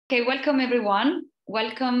Okay, welcome everyone.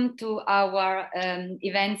 Welcome to our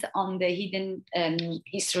events on the Hidden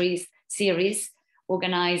Histories series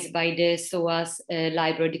organized by the SOAS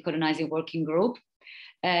Library Decolonizing Working Group.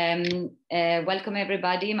 Welcome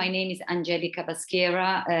everybody. My name is Angelica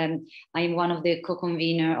Baschiera. I am one of the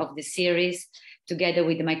co-convener of the series, together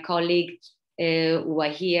with my colleague who are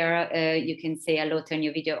here. You can say hello, turn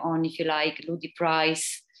your video on if you like, Ludi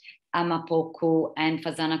Price, Ama Poku, and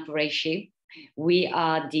Fazana Qureshi. We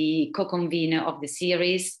are the co-convener of the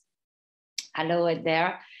series. Hello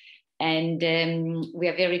there. And we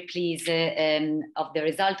are very pleased of the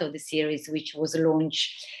result of the series, which was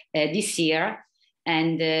launched this year.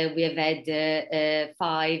 And we have had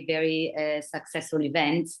 5 very successful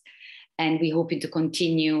events. And we're hoping to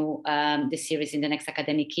continue the series in the next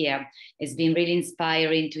academic year. It's been really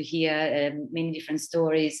inspiring to hear many different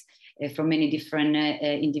stories from many different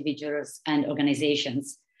individuals and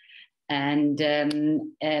organizations. And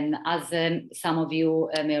as some of you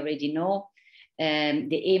may already know,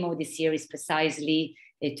 the aim of the series precisely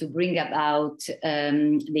to bring about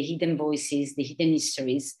the hidden voices, the hidden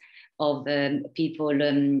histories of people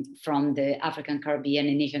from the African, Caribbean,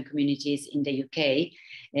 and Asian communities in the UK,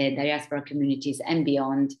 diaspora communities and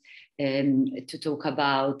beyond, to talk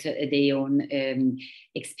about their own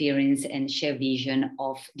experience and share vision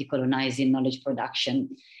of decolonizing knowledge production,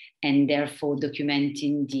 and therefore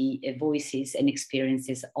documenting the voices and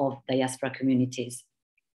experiences of diaspora communities.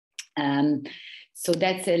 So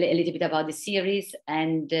that's a little bit about the series.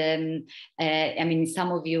 And I mean,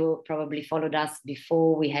 some of you probably followed us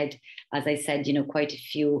before. We had, as I said, quite a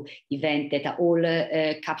few events that are all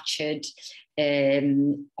captured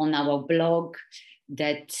on our blog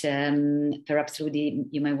that perhaps Rudy,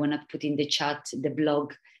 you might want to put in the chat, the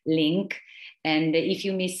blog link. And if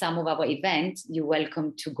you miss some of our events, you're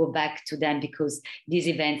welcome to go back to them, because these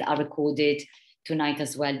events are recorded tonight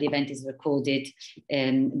as well. The event is recorded.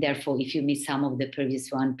 Therefore, if you miss some of the previous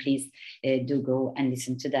one, please do go and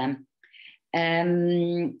listen to them.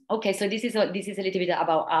 Okay, so this is a little bit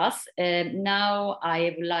about us. Now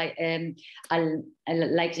I would like I'd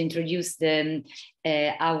like to introduce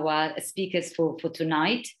our speakers for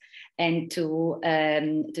tonight, and to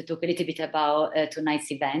talk a little bit about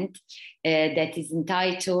tonight's event that is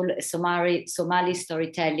entitled Somali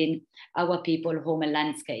Storytelling, Our People, Home and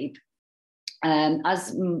Landscape.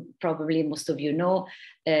 As probably most of you know,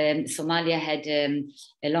 Somalia had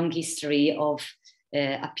a long history of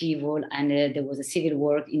upheaval, and there was a civil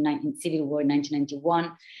war in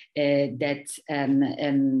 1991 that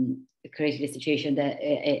created a situation that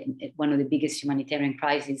one of the biggest humanitarian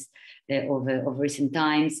crises of recent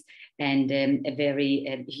times, and a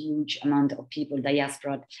very huge amount of people,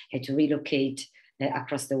 diaspora, had to relocate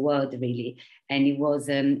across the world, really. And it was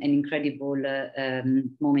an incredible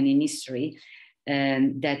moment in history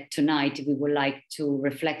that tonight we would like to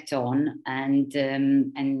reflect on and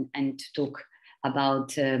to talk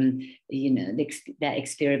about that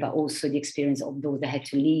experience, but also the experience of those that had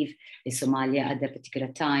to leave Somalia at that particular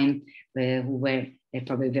time, who were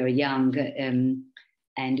probably very young.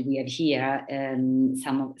 And we have here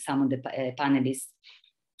some of the panelists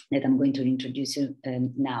that I'm going to introduce you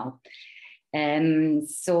now.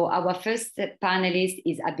 So our first panelist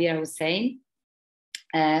is Abira Hussein,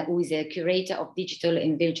 who is a curator of digital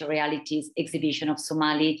and virtual realities exhibition of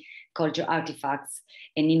Somali cultural artifacts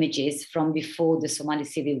and images from before the Somali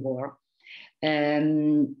civil war.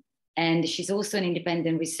 And she's also an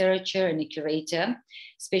independent researcher and a curator,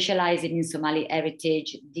 specializing in Somali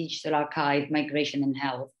heritage, digital archive, migration, and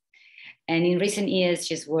health. And in recent years,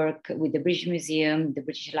 she's worked with the British Museum, the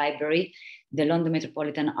British Library, the London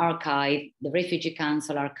Metropolitan Archive, the Refugee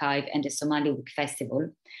Council Archive, and the Somali Week Festival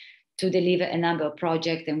to deliver a number of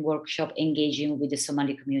projects and workshops engaging with the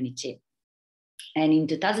Somali community. And in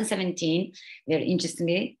 2017, very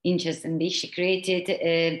interestingly, she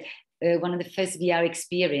created one of the first VR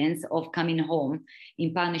experience of coming home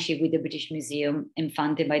in partnership with the British Museum and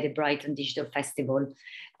funded by the Brighton Digital Festival.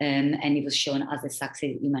 And it was shown as a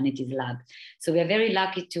Success Humanities Lab. So we are very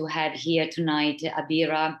lucky to have here tonight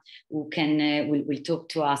Abira, who will talk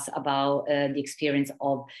to us about the experience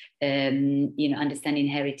of understanding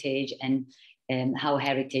heritage and how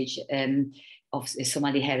heritage of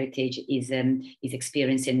Somali heritage is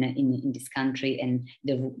experienced in this country, and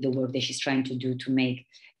the work that she's trying to do to make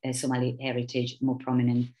Somali heritage more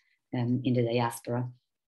prominent in the diaspora.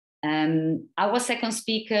 Our second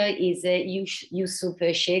speaker is Yusuf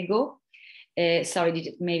Shego.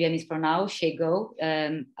 Sorry, maybe I mispronounced Shego.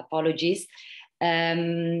 Apologies.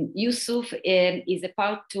 Yusuf is a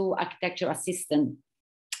Part 2 architecture assistant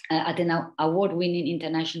at an award-winning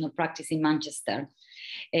international practice in Manchester.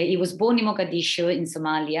 He was born in Mogadishu in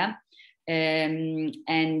Somalia,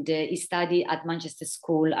 and he studied at Manchester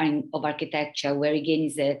School of Architecture, where he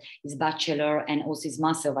gained his bachelor and also his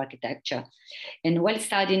master of architecture. And while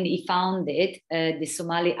studying, he founded the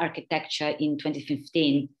Somali architecture in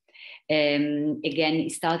 2015. Again, he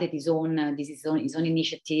started his own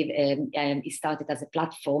initiative. He started as a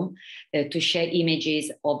platform to share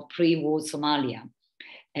images of pre-war Somalia.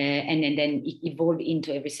 And then it evolved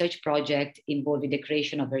into a research project involving the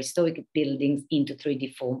creation of historic buildings into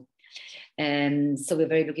 3D form. So we're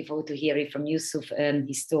very looking forward to hearing from Yusuf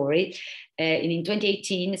his story. And in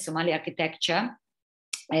 2018, Somali architecture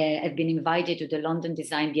have been invited to the London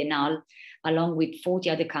Design Biennale, along with 40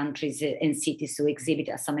 other countries and cities to exhibit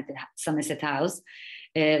at Somerset House,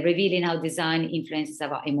 revealing how design influences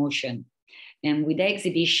our emotion. And with the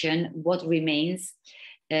exhibition, what remains,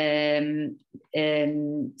 the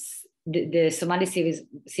Somali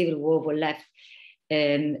civil war were left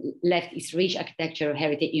its rich architectural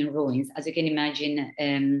heritage in ruins. As you can imagine,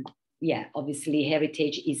 yeah, obviously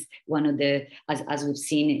heritage is one of the, as we've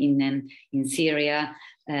seen in Syria,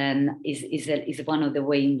 is one of the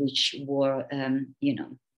way in which war, you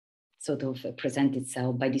know, sort of present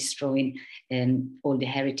itself by destroying all the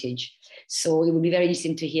heritage. So it would be very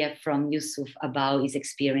interesting to hear from Yusuf about his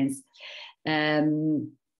experience.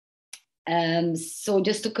 So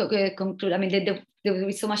just to conclude, I mean, there will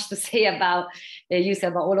be so much to say about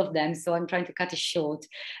Yusuf, about all of them, so I'm trying to cut it short.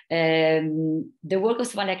 The work of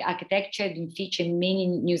Somali architecture has been featured in many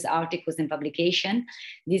news articles and publications.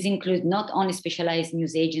 These include not only specialized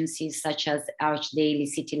news agencies such as Arch Daily,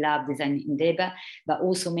 City Lab, Design Indeba, but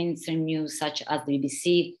also mainstream news such as the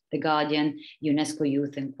BBC, The Guardian, UNESCO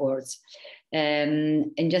Youth and Quartz.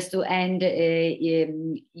 And just to end,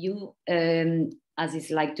 as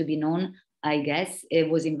is like to be known, I guess,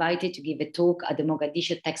 was invited to give a talk at the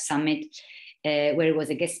Mogadishu Tech Summit, where he was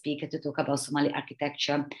a guest speaker to talk about Somali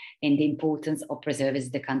architecture and the importance of preserving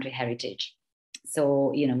the country heritage.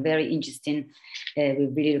 So, you know, very interesting. We're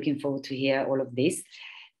really looking forward to hear all of this.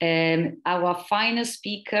 Our final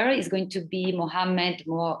speaker is going to be Mohammed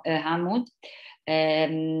Hamoud,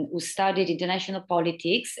 who studied international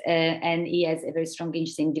politics, and he has a very strong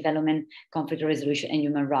interest in development, conflict resolution, and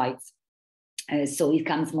human rights. So it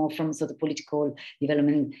comes more from sort of political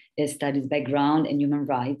development studies background and human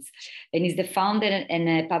rights. And he's the founder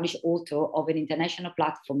and published author of an international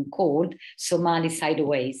platform called Somali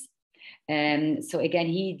Sideways. So again,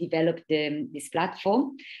 he developed this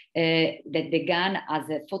platform that began as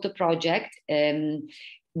a photo project,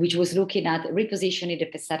 which was looking at repositioning the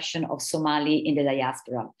perception of Somali in the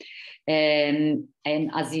diaspora. And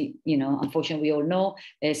as you know, unfortunately, we all know,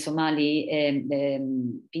 Somali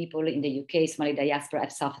people in the UK, Somali diaspora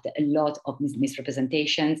have suffered a lot of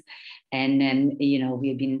misrepresentations. And, you know,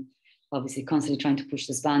 we've been obviously constantly trying to push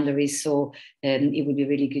those boundaries. So it would be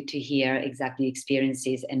really good to hear exactly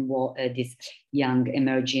experiences and what these young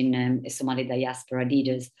emerging Somali diaspora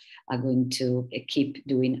leaders are going to keep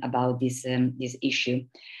doing about this issue.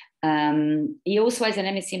 He also has an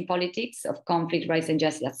MSc in politics of conflict, rights and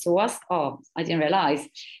justice at SOAS. Oh, I didn't realize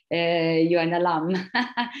you're an alum.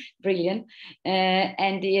 Brilliant.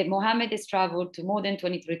 And Mohammed has traveled to more than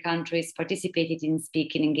 23 countries, participated in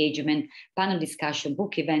speaking engagement, panel discussion,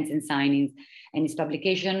 book events and signings. And his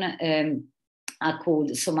publication are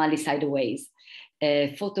called Somali Sideways.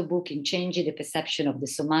 Photo book in changing the perception of the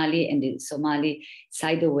Somali and the Somali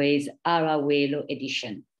Sideways Arawelo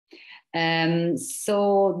edition.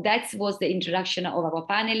 So that was the introduction of our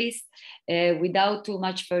panelists. Without too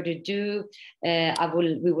much further ado,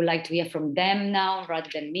 we would like to hear from them now rather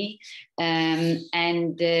than me.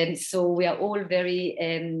 So we are all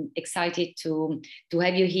very excited to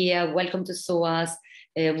have you here. Welcome to SOAS.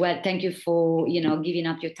 Well, thank you for giving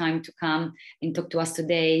up your time to come and talk to us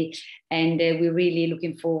today. And we're really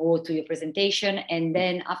looking forward to your presentation. And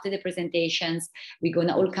then after the presentations, we're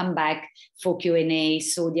gonna all come back for Q&A.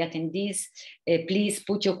 So the attendees, please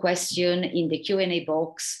put your question in the Q&A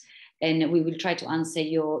box, and we will try to answer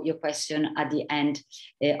your question at the end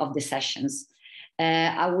of the sessions.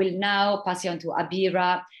 I will now pass you on to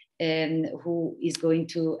Abira, who is going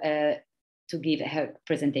to give her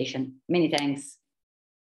presentation. Many thanks.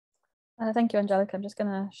 Thank you, Angelica. I'm just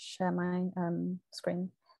going to share my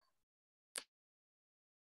screen.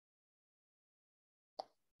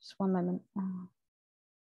 Just one moment.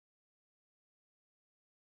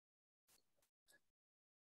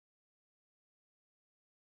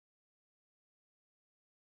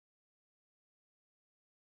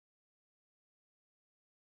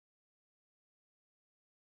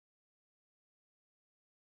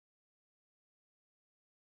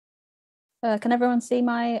 Can everyone see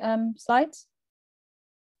my slides?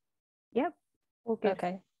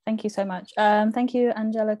 Okay, thank you so much. Thank you,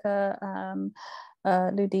 Angelica,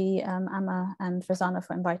 Ludi, Amma, and Fazana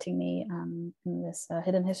for inviting me in this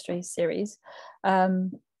Hidden History series.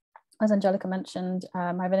 As Angelica mentioned, I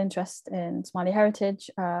have an interest in Somali heritage,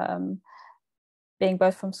 being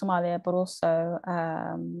both from Somalia, but also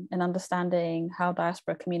in understanding how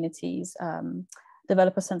diaspora communities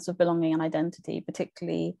develop a sense of belonging and identity,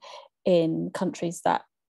 particularly in countries that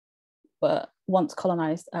were once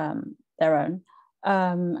colonized their own.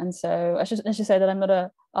 And so I should say that I'm not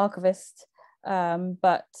an archivist,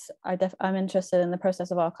 but I'm interested in the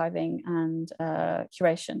process of archiving and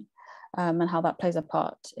curation, and how that plays a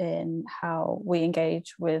part in how we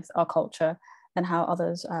engage with our culture and how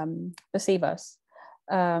others perceive us.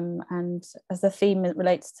 And as the theme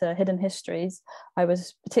relates to hidden histories, I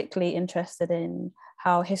was particularly interested in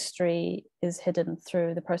how history is hidden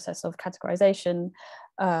through the process of categorization,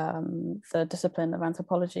 the discipline of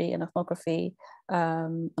anthropology and ethnography,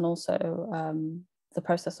 and also the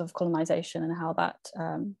process of colonization and how that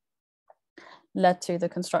led to the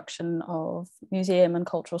construction of museum and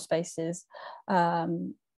cultural spaces,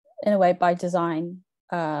 in a way by design,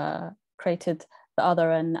 created the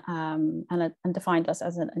other and defined us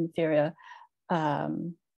as an inferior,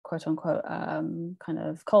 quote unquote, kind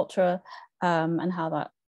of culture, and how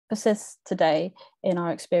that persists today in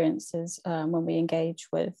our experiences when we engage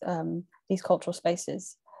with these cultural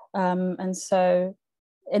spaces. And so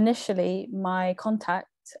initially my contact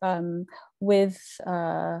with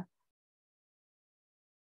kind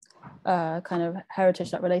of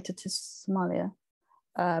heritage that related to Somalia.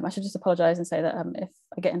 I should just apologize and say that if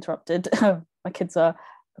I get interrupted, my kids are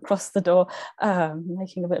across the door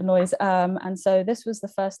making a bit of noise. And so this was the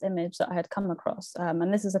first image that I had come across.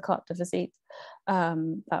 And this is a carte de visite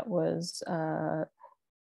that was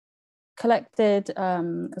collected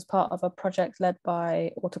as part of a project led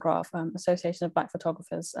by Autograph, Association of Black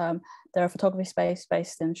Photographers. They're a photography space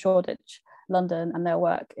based in Shoreditch, London, and their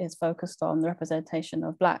work is focused on the representation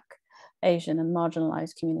of Black, Asian and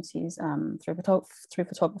marginalized communities through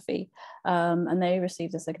photography. And they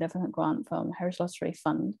received a significant grant from Heritage Lottery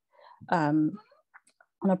Fund on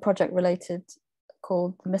a project related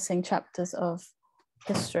called The Missing Chapters of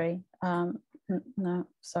History. No,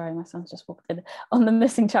 sorry, my son's just walked in. On the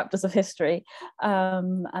Missing Chapters of History.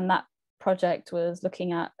 And that project was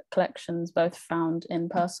looking at collections both found in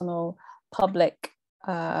personal, public,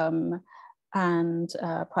 and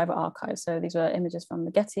private archives. So these were images from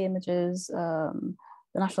the Getty Images, the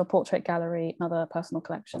National Portrait Gallery, and other personal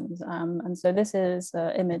collections. And so this is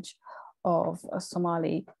an image of a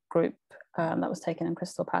Somali group that was taken in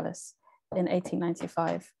Crystal Palace in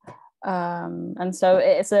 1895. And so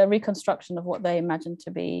it's a reconstruction of what they imagined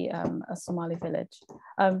to be a Somali village.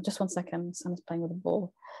 Just one second, my son is playing with a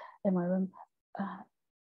ball in my room.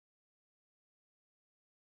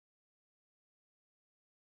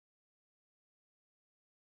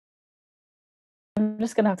 I'm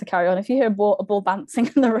just going to have to carry on. If you hear a ball bouncing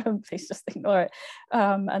in the room, please just ignore it.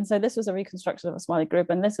 And so this was a reconstruction of a Somali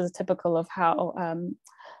group, and this is typical of how,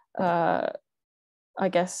 I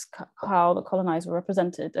guess, how the colonized were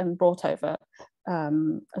represented and brought over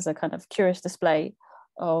as a kind of curious display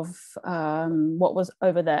of what was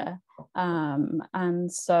over there.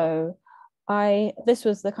 And so this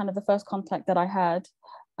was the kind of the first contact that I had.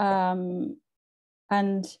 And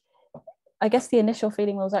I guess the initial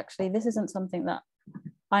feeling was actually, this isn't something that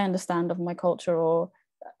I understand of my culture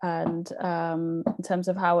in terms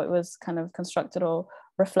of how it was kind of constructed or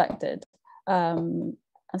reflected. And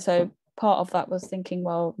so part of that was thinking,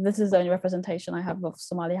 well, this is the only representation I have of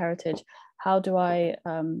Somali heritage. How do I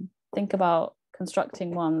think about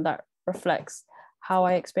constructing one that reflects how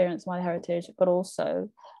I experience my heritage, but also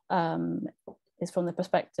is from the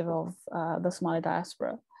perspective of the Somali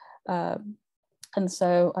diaspora. And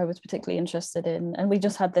so I was particularly interested in, and we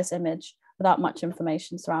just had this image without much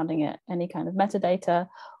information surrounding it, any kind of metadata,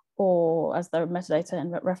 or as the metadata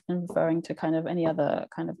in referring to kind of any other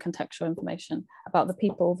kind of contextual information about the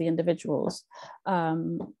people, the individuals.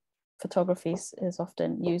 Photography is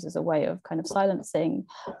often used as a way of kind of silencing,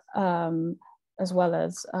 as well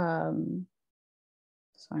as, sorry,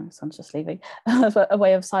 my son's just leaving, a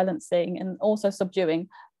way of silencing and also subduing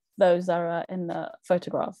those that are in the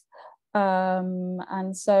photograph.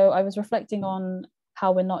 And so I was reflecting on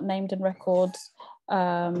how we're not named in records,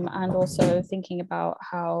 and also thinking about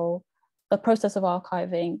how the process of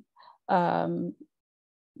archiving, kind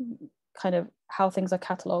of how things are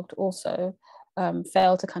catalogued also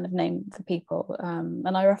fail to kind of name the people.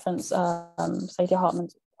 And I reference Sadie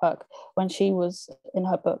Hartman's work when she was in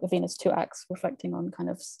her book, The Venus Two Acts, reflecting on kind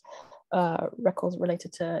of records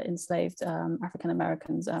related to enslaved African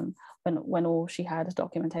Americans, when all she had as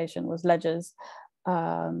documentation was ledgers,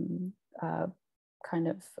 kind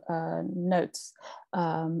of notes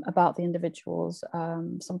about the individuals,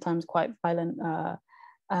 sometimes quite violent,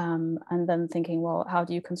 and then thinking, well, how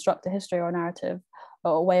do you construct a history or a narrative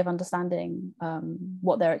or a way of understanding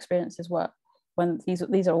what their experiences were when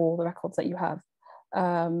these are all the records that you have.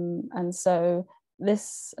 And so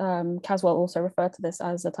this, Caswell also referred to this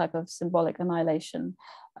as a type of symbolic annihilation,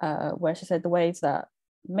 where she said the ways that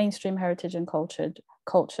mainstream heritage and cultured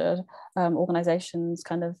organizations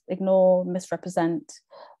kind of ignore, misrepresent,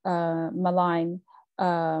 malign,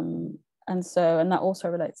 and that also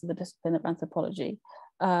relates to the discipline of anthropology.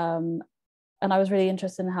 And I was really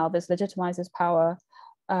interested in how this legitimizes power,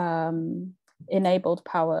 enabled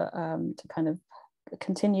power to kind of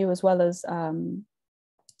continue, as well as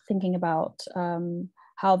thinking about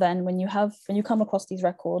how then when you come across these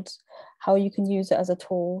records, how you can use it as a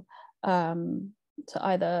tool to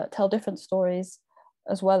either tell different stories,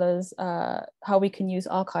 as well as how we can use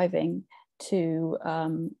archiving to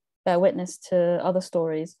bear witness to other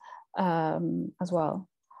stories as well.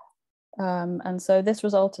 And so this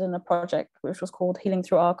resulted in a project which was called Healing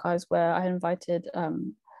Through Archives, where I invited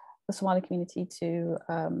the Somali community to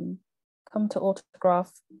come to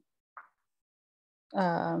autograph,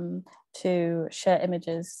 to share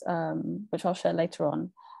images, which I'll share later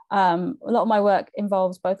on. A lot of my work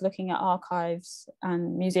involves both looking at archives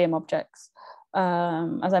and museum objects.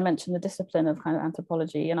 As I mentioned, the discipline of kind of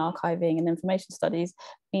anthropology and archiving and information studies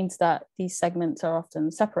means that these segments are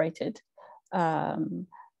often separated.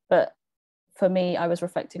 But for me, I was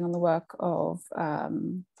reflecting on the work of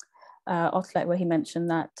Otlek, where he mentioned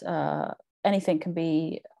that anything can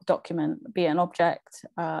be a document, be it an object,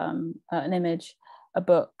 an image, a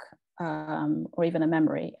book, or even a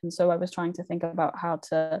memory. And so I was trying to think about how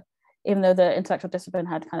to, even though the intellectual discipline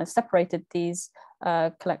had kind of separated these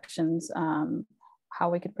collections, how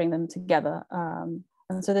we could bring them together. And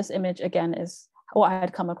so this image, again, is what I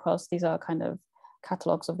had come across. These are kind of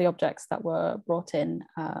catalogues of the objects that were brought in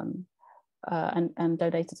and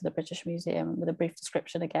donated to the British Museum, with a brief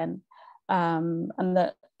description again. And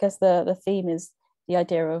I guess the theme is the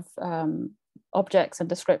idea of objects and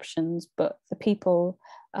descriptions, but the people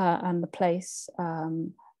and the place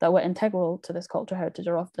that were integral to this cultural heritage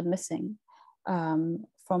are often missing from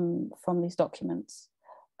these documents.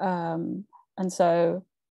 And so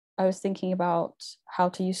I was thinking about how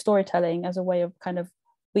to use storytelling as a way of kind of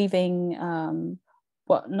weaving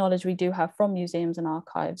what knowledge we do have from museums and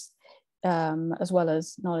archives, as well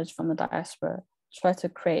as knowledge from the diaspora, try to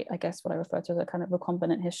create, I guess, what I refer to as a kind of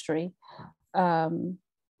recombinant history. And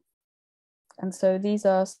so these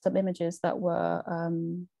are some images that were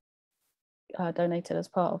donated as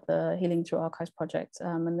part of the Healing Through Archives project.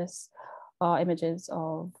 And this are images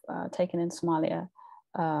of taken in Somalia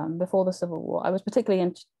before the Civil War. I was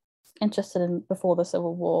particularly interested in before the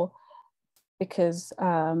Civil War because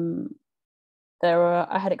I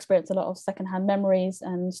had experienced a lot of secondhand memories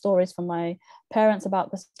and stories from my parents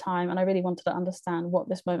about this time, and I really wanted to understand what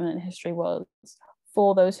this moment in history was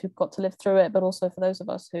for those who got to live through it, but also for those of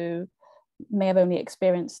us who may have only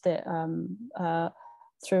experienced it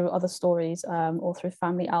through other stories or through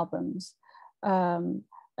family albums. And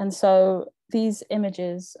so these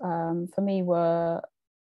images for me were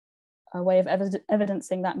a way of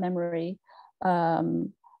evidencing that memory,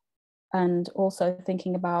 and also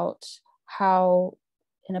thinking about how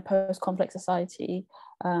in a post-conflict society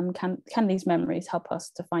can these memories help us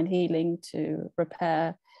to find healing, to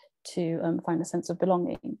repair, to find a sense of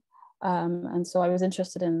belonging. And so I was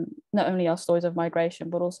interested in not only our stories of migration,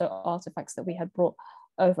 but also artifacts that we had brought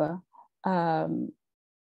over, and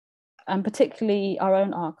particularly our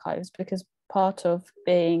own archives, because part of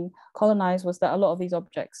being colonized was that a lot of these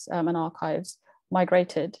objects and archives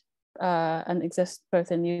migrated and exist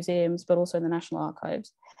both in museums, but also in the National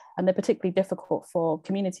Archives. And they're particularly difficult for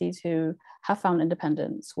communities who have found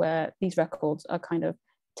independence, where these records are kind of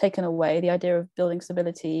taken away. The idea of building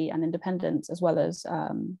stability and independence, as well as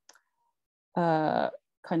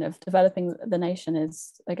kind of developing the nation,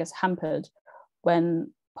 is, I guess, hampered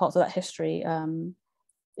when parts of that history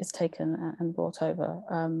is taken and brought over.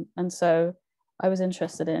 And so I was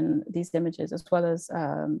interested in these images, as well as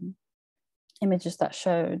images that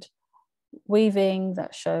showed weaving,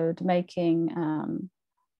 that showed making.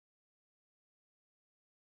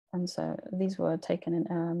 And so these were taken in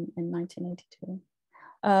 1982.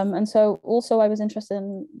 And so also I was interested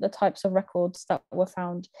in the types of records that were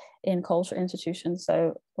found in cultural institutions.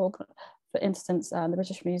 So for instance, the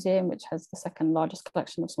British Museum, which has the second largest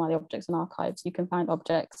collection of Somali objects and archives, you can find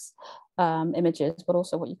objects images, but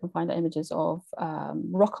also what you can find are images of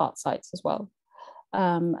rock art sites as well.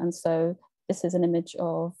 And so this is an image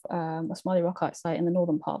of a Somali rock art site in the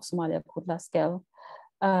northern part of Somalia called Lasgel.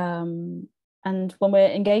 And when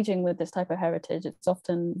we're engaging with this type of heritage, it's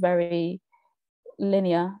often very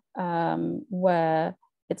linear, where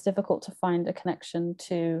it's difficult to find a connection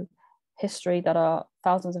to history that are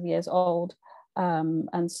thousands of years old.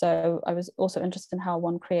 And so I was also interested in how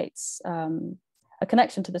one creates a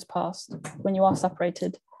connection to this past when you are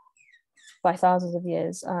separated by thousands of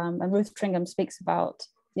years. And Ruth Tringham speaks about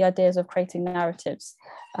the ideas of creating narratives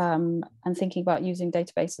and thinking about using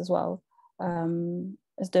database as well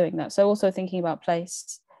as doing that. So also thinking about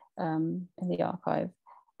place in the archive.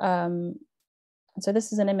 And so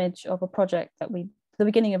this is an image of a project that the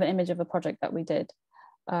beginning of an image of a project that we did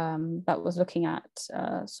that was looking at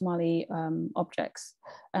Somali objects.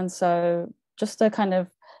 And so just to kind of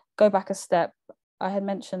go back a step, I had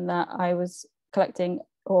mentioned that I was collecting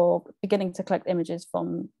or beginning to collect images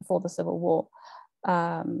from before the Civil War.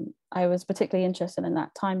 I was particularly interested in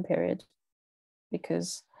that time period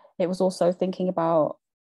because it was also thinking about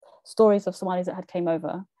stories of Somalis that had came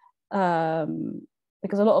over.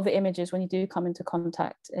 Because a lot of the images, when you do come into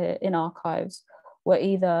contact in archives, were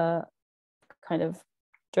either kind of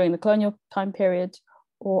during the colonial time period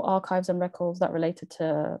or archives and records that related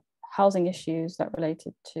to housing issues, that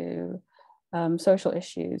related to social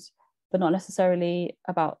issues, but not necessarily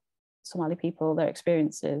about Somali people, their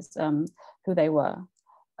experiences, who they were.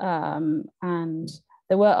 And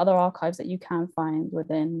there were other archives that you can find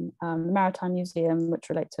within the Maritime Museum, which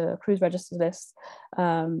relate to cruise registers lists.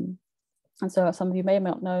 And so some of you may or may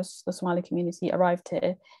not know, the Somali community arrived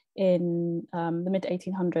here in the mid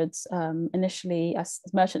 1800s, initially as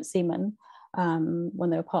merchant seamen when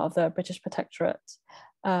they were part of the British Protectorate.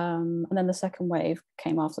 And then the second wave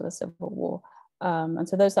came after the Civil War. And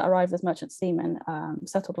so those that arrived as merchant seamen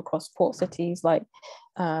settled across port cities like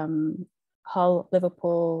Hull,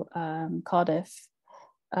 Liverpool, Cardiff,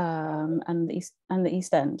 and the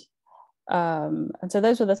East End. And so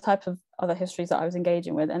those were the type of other histories that I was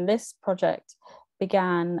engaging with. And this project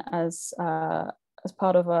began as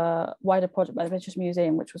part of a wider project by the British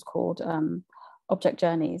Museum, which was called Object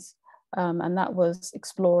Journeys. And that was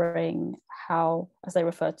exploring how, as they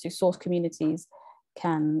refer to, source communities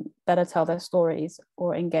can better tell their stories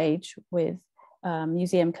or engage with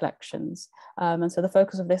museum collections. And so the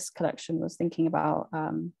focus of this collection was thinking about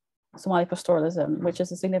Somali pastoralism, which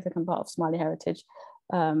is a significant part of Somali heritage.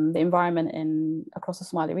 The environment across the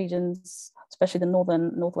Somali regions, especially the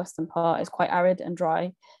northwestern part, is quite arid and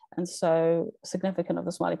dry, and so significant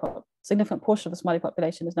portion of the Somali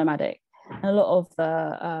population is nomadic, and a lot of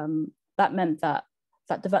that meant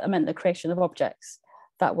the creation of objects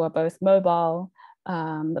that were both mobile,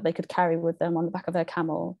 that they could carry with them on the back of their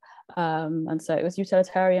camel, and so it was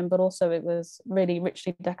utilitarian, but also it was really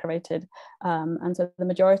richly decorated, and so the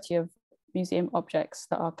majority of museum objects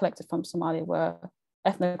that are collected from Somalia were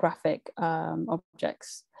ethnographic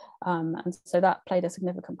objects, and so that played a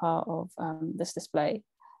significant part of this display.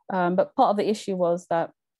 But part of the issue was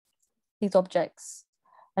that these objects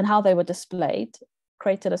and how they were displayed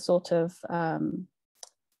created a sort of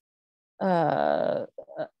a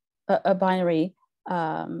binary,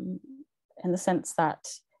 in the sense that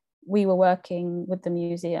we were working with the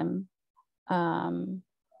museum,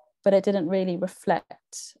 but it didn't really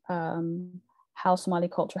reflect how Somali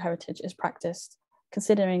cultural heritage is practiced,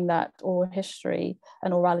 considering that oral history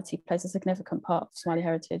and orality plays a significant part of Somali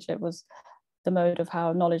heritage. It was the mode of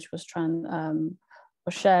how knowledge was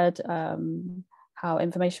shared, how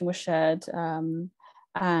information was shared,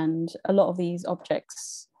 and a lot of these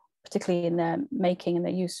objects, particularly in their making and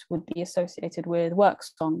their use, would be associated with work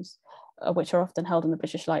songs, which are often held in the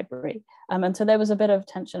British Library. And so there was a bit of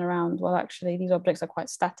tension around, well, actually, these objects are quite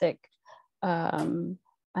static, and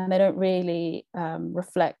they don't really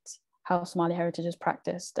reflect how Somali heritage is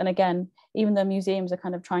practiced. And again, even though museums are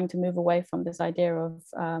kind of trying to move away from this idea of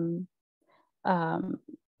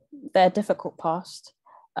their difficult past,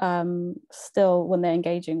 still when they're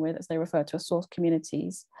engaging with, as they refer to as source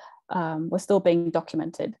communities, we're still being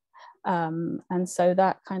documented. And so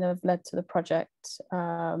that kind of led to the project,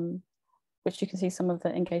 which you can see some of the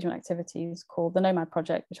engagement activities, called the Nomad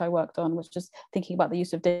Project, which I worked on, which is thinking about the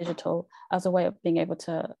use of digital as a way of being able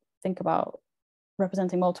to think about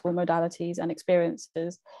representing multiple modalities and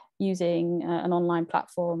experiences using an online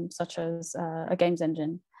platform such as a games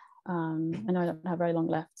engine. I know I don't have very long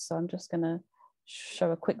left, so I'm just going to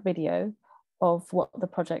show a quick video of what the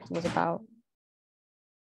project was about.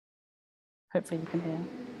 Hopefully you can hear.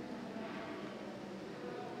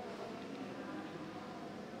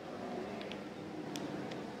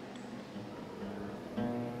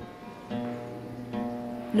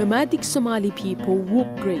 Nomadic Somali people walk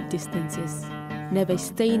great distances, never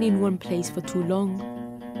staying in one place for too long.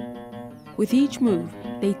 With each move,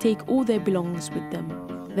 they take all their belongings with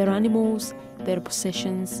them, their animals, their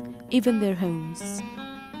possessions, even their homes.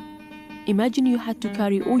 Imagine you had to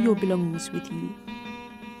carry all your belongings with you.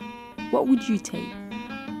 What would you take?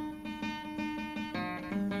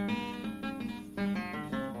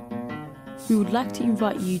 We would like to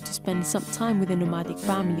invite you to spend some time with a nomadic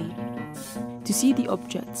family, to see the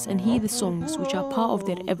objects and hear the songs which are part of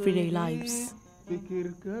their everyday lives.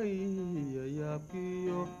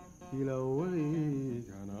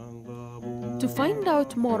 To find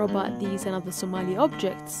out more about these and other Somali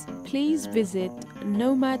objects, please visit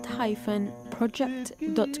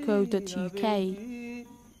nomad-project.co.uk.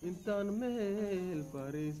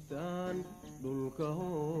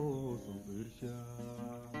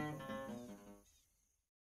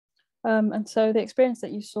 And so the experience that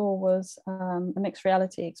you saw was a mixed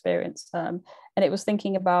reality experience, and it was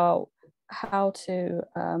thinking about how to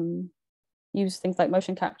use things like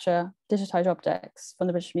motion capture, digitized objects from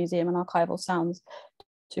the British Museum and archival sounds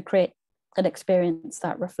to create an experience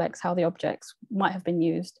that reflects how the objects might have been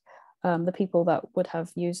used, the people that would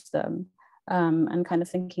have used them, and kind of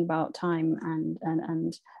thinking about time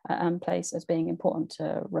and place as being important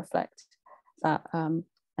to reflect that. And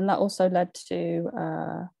that also led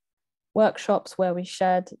to workshops where we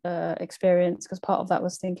shared experience, because part of that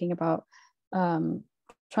was thinking about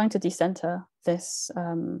trying to decenter this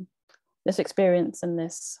this experience and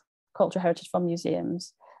this cultural heritage from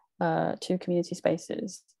museums to community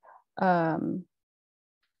spaces. And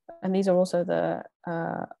these are also the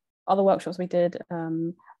other workshops we did,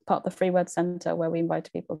 part of the Free Word Centre, where we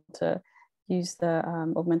invited people to use the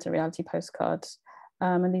augmented reality postcards.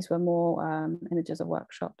 And these were more images of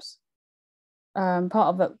workshops. Part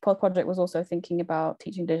of the project was also thinking about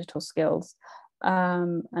teaching digital skills,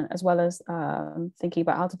 and as well as thinking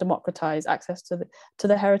about how to democratize access to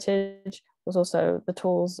the heritage, was also the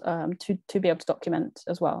tools to be able to document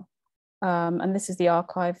as well. And this is the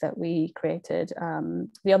archive that we created.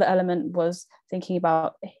 The other element was thinking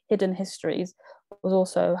about hidden histories, was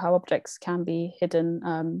also how objects can be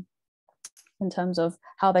hidden in terms of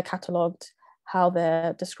how they're catalogued, how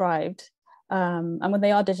they're described, and when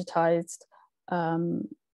they are digitized,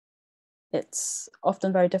 it's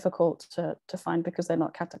often very difficult to find because they're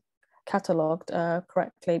not catalogued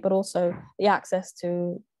correctly, but also the access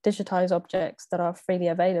to digitized objects that are freely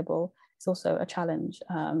available is also a challenge.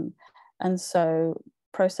 And so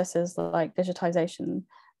processes like digitization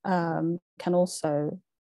can also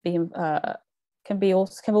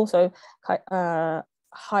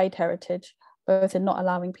hide heritage, both in not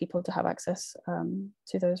allowing people to have access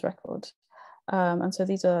to those records. And so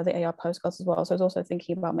these are the AR postcards as well. So I was also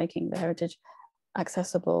thinking about making the heritage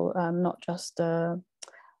accessible, not just an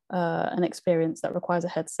experience that requires a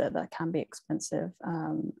headset that can be expensive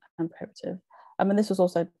and prohibitive. And this was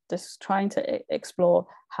also just trying to explore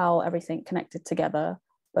how everything connected together,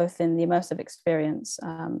 both in the immersive experience,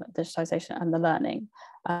 digitization, and the learning.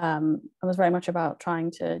 It was very much about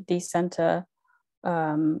trying to decenter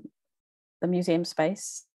the museum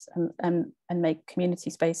space and make community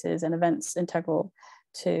spaces and events integral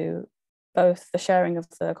to both the sharing of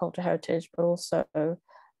the cultural heritage, but also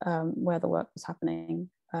where the work was happening.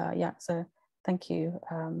 So thank you.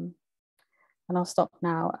 And I'll stop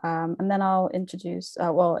now. And then I'll introduce,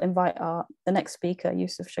 invite the next speaker,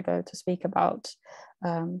 Yusuf Shago, to speak about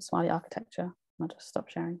Somali architecture. I'll just stop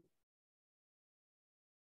sharing.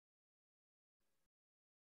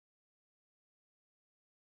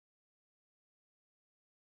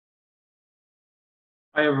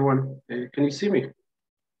 Hi, everyone. Can you see me?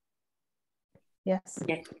 Yes.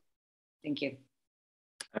 Yes. Thank you.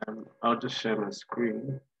 I'll just share my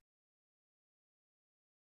screen.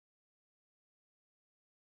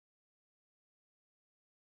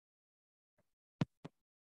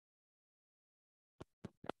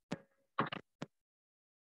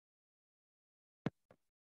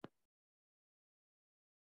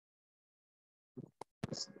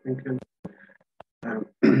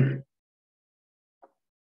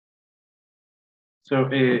 So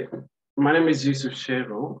my name is Yusuf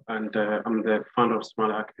Shero, and I'm the founder of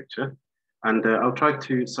Somali Architecture. And I'll try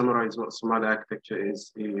to summarize what Somali architecture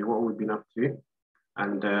is, what we've been up to,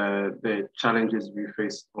 and the challenges we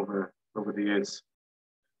faced over the years.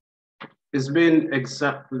 It's been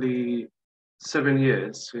exactly 7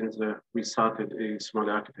 years since we started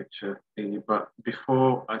Somali Architecture, but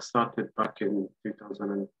before I started back in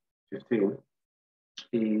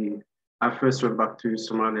 2015, I first went back to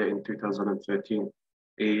Somalia in 2013.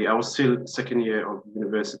 I was still second year of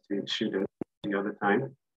university student the other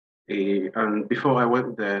time. And before I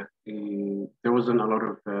went there, there wasn't a lot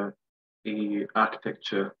of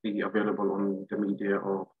architecture available on the media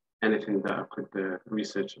or anything that I could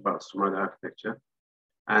research about Somali architecture.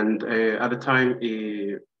 And at the time,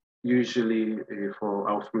 usually for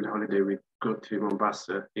our family holiday, we go to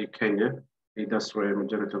Mombasa, Kenya. That's where a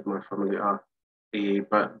majority of my family are.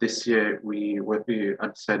 But this year we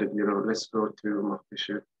decided, let's go to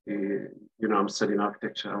Mogadishu. I'm studying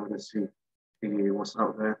architecture. I want to see what's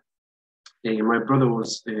out there. My brother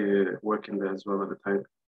was working there as well at the time.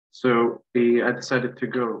 So I decided to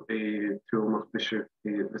go to Mogadishu,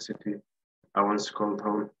 the city I once called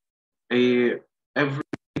home. Every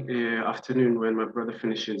afternoon when my brother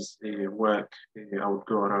finishes work, I would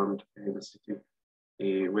go around the city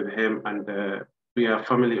with him, and we are a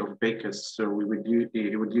family of bakers, so he would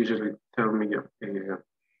usually tell me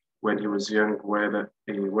when he was young where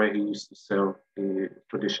he used to sell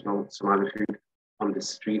traditional Somali food on the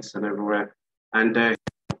streets and everywhere, and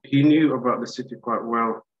he knew about the city quite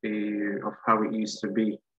well, of how it used to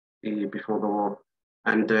be before the war.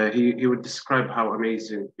 And he would describe how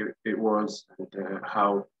amazing it was, and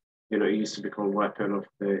how it used to be called weapon of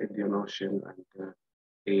the Indian Ocean,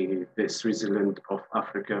 and the Switzerland of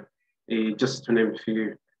Africa, just to name a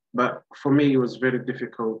few. But for me, it was very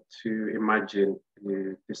difficult to imagine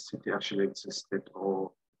this city actually existed,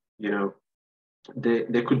 or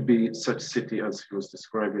there could be such city as he was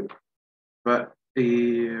describing. But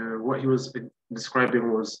what he was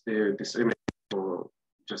describing was this image, or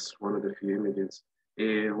just one of the few images.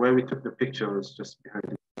 Where we took the picture was just behind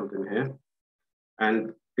the building here.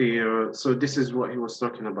 And so this is what he was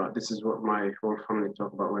talking about. This is what my whole family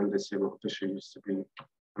talk about when they say Mogadishu used to be an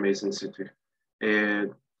amazing city.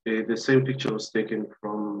 The same picture was taken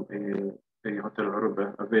from a Hotel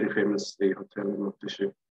Aruba, a very famous hotel in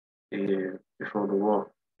Mogadishu before the war.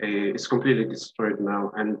 It's completely destroyed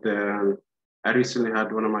now. And I recently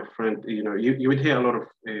had one of my friends, you would hear a lot of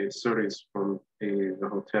stories from the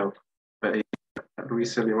hotel, but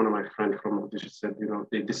recently one of my friends from Mogadishu said,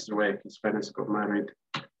 this is where his parents got married.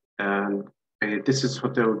 And this is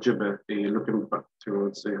Hotel Jibba, looking back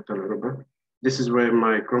towards Hotel Aruba. This is where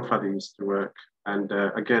my grandfather used to work. And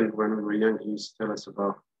again, when we were young, he used to tell us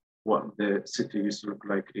about what the city used to look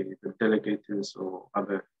like, the delegators or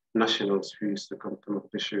other nationals who used to come to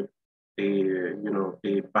Mogadishu,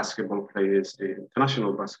 the basketball players, the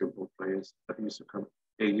international basketball players that used to come,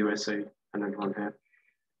 USA and everyone here.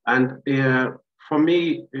 And for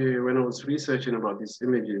me, when I was researching about these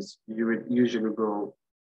images, you would usually go,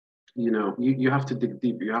 you have to dig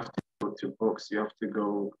deep. You have to go to books. You have to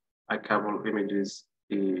go archival images,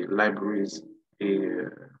 libraries,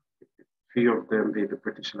 few of them, the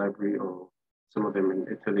British Library, or some of them in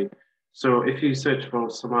Italy. So if you search for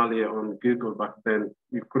Somalia on Google back then,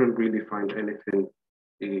 you couldn't really find anything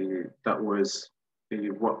that was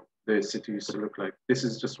what the city used to look like. This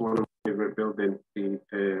is just one of my favorite buildings,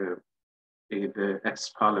 the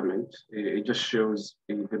ex-parliament. It just shows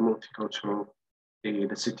the multicultural,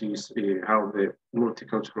 the cities, how the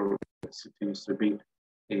multicultural city used to be,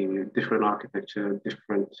 different architecture,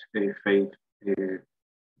 different faith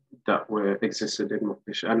that existed in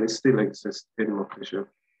Mogadishu, and it still exists in Mogadishu.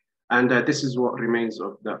 And this is what remains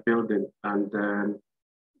of that building. And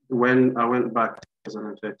when I went back in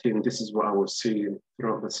 2013, this is what I was seeing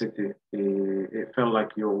throughout the city. It felt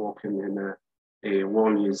like you were walking in a war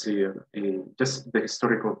museum, just the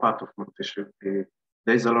historical part of Mogadishu.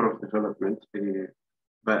 There's a lot of development,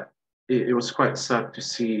 but it was quite sad to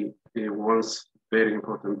see once very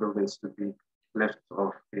important buildings to be left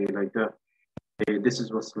off like that. This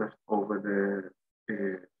is what's left over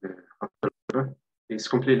the hotel. It's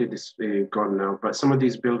completely gone now, but some of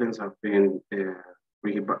these buildings have been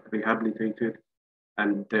rehabilitated,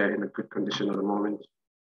 and they're in a good condition at the moment.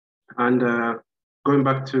 And going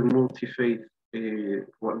back to multi-faith,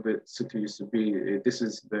 what the city used to be, this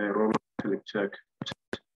is the Roman Catholic Church.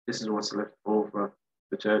 This is what's left over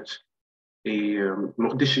the church.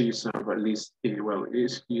 Mogadishu used to have at least, it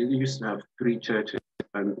used to have 3 churches,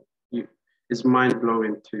 and it's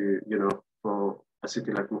mind-blowing to, for a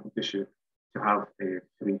city like Mogadishu to have 3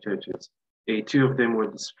 churches. 2 of them were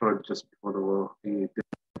destroyed just before the war, this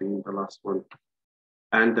being the last one.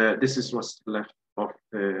 And this is what's left of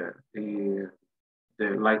the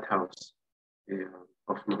lighthouse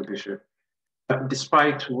of Mogadishu. But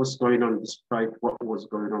despite what's going on, despite what was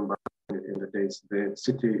going on back in the days, the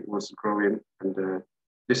city was growing, and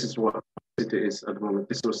this is what the city is at the moment.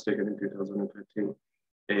 This was taken in 2013.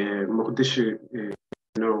 Mogadishu,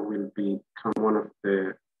 will become one of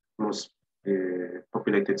the most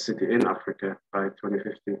populated city in Africa by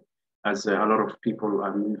 2050, as a lot of people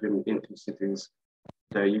are moving into cities.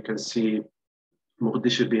 You can see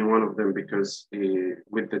Mogadishu being one of them because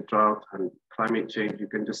with the drought and climate change, you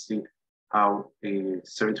can just see how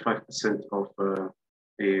 75% of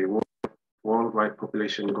a worldwide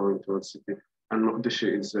population going towards city, and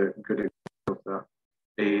Mogadishu is a good example of that.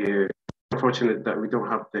 Unfortunate that we don't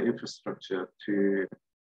have the infrastructure to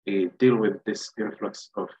deal with this influx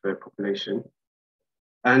of population.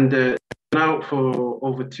 And now for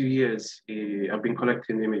over 2 years, I've been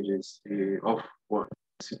collecting images of what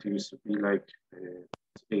the city used to be like.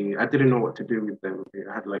 I didn't know what to do with them.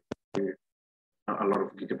 I had like a lot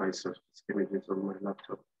of gigabytes of images on my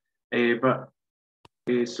laptop.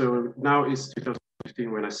 So now it's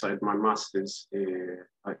 2015 when I started my master's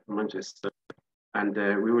at Manchester. And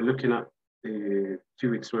we were looking at a 2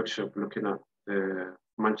 weeks workshop looking at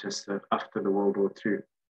Manchester after the World War II.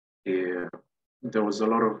 There was a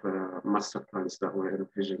lot of master plans that were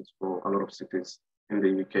envisioned for a lot of cities in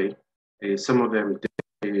the UK. Some of them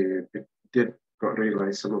did got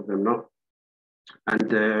realized, some of them not.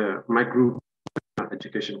 And my group,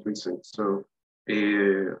 education precinct, so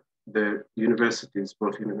the universities,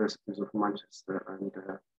 both universities of Manchester and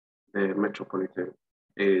the Metropolitan,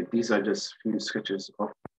 these are just few sketches of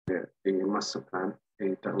the master plan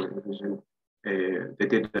that were envisioned. They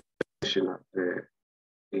did the presentation at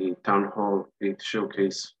the town hall to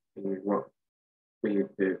showcase what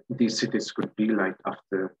these cities could be like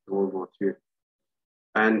after World War II.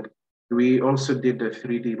 And we also did a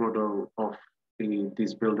 3D model of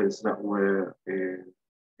these buildings that were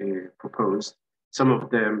proposed. Some of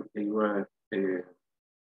them were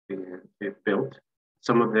built.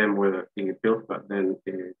 Some of them were built but then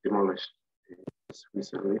demolished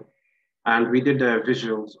recently. And we did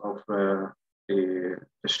visuals of the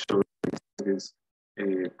show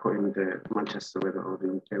putting the Manchester weather or the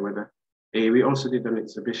UK weather. We also did an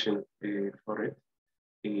exhibition for it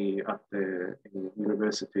at the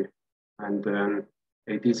university. And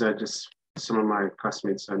these are just some of my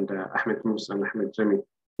classmates, and Ahmed Musa and Ahmed Jami,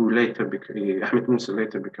 who later became, Ahmed Musa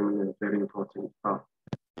later becoming a very important part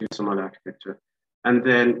of Somali architecture. And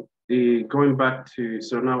then going back to,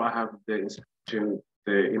 so now I have the inspiration,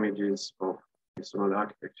 the images of Somali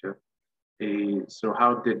architecture. So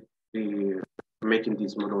how did making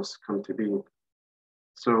these models come to be?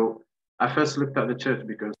 So I first looked at the church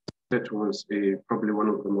because the church was probably one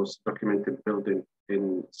of the most documented buildings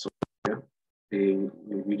in Somalia.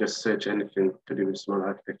 You just search anything to do with Somali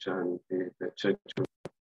architecture and the church was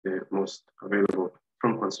the most available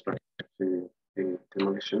from construction to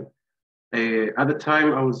demolition. At the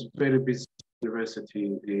time, I was very busy at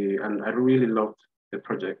university and I really loved the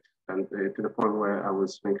project, and to the point where I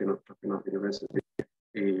was thinking of dropping out of university.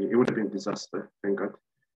 It would have been a disaster, thank God.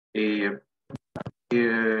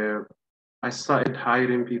 I started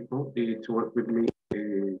hiring people to work with me.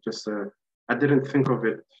 I didn't think of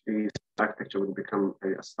it, architecture would become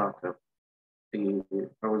a startup.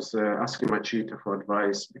 I was asking my tutor for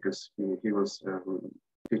advice because he was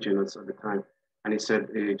teaching us at the time. And he said,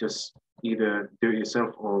 just either do it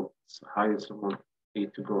yourself or hire someone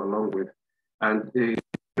to go along with. And the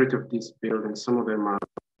majority of these buildings, some of them are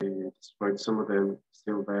destroyed, some of them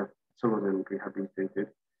still there, some of them rehabilitated.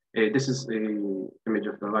 This is the image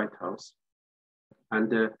of the lighthouse.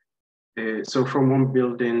 And so from one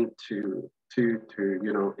building to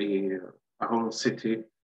a whole city,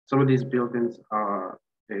 some of these buildings are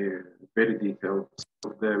very detailed,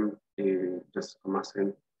 some of them just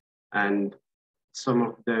amassing, and some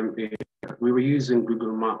of them, we were using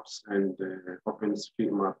Google Maps and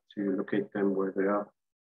OpenStreetMap to locate them where they are.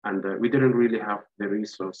 And we didn't really have the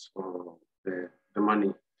resource or the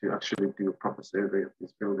money to actually do a proper survey of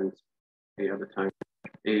these buildings at the time.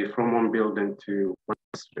 From one building to one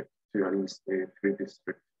district to at least 3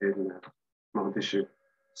 districts in Mogadishu.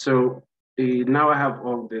 So now I have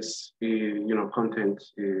all this, content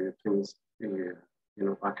things,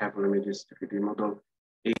 archival images, 3D model.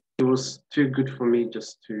 It was too good for me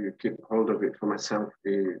just to keep hold of it for myself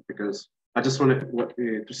because I just wanted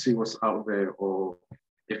to see what's out there, or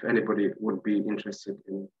if anybody would be interested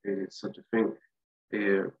in such a thing.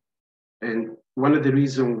 And one of the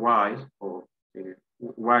reasons why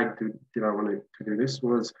did I want to do this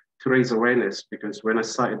was to raise awareness, because when I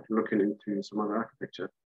started looking into Somali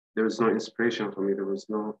architecture, there was no inspiration for me. There was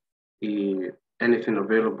no anything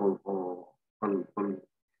available or on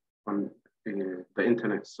the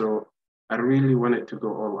internet. So I really wanted to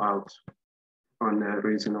go all out on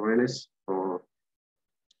raising awareness, or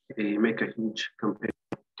make a huge campaign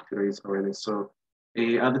to raise awareness. So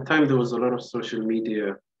at the time, there was a lot of social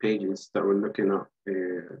media pages that were looking at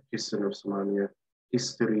history of Somalia,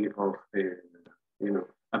 history of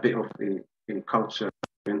a bit of a culture,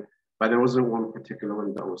 but there wasn't one particular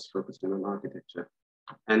one that was focusing on architecture.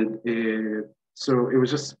 And so it was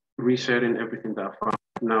just resharing everything that I found.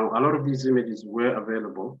 Now, a lot of these images were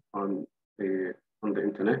available on the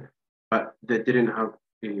internet, but they didn't have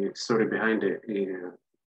a story behind it.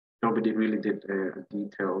 Nobody really did a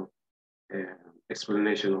detailed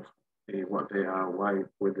explanation of what they are, why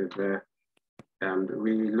were they there. And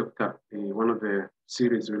we looked at one of the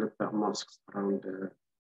series, we looked at mosques around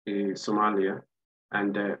Somalia.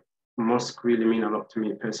 And mosques really mean a lot to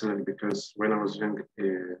me personally, because when I was young,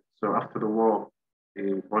 so after the war,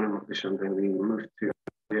 born in Mogadishu, and then we moved to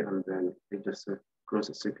India, and then it just close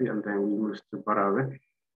the city, and then we moved to Barawe.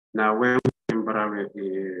 Now, when we were in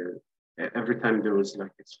Barawe, every time there was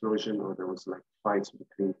like explosion or there was like fights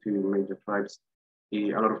between two major tribes,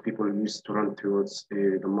 a lot of people used to run towards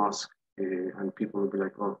the mosque, and people would be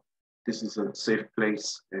like, "Oh, this is a safe place.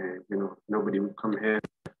 You know, nobody would come here."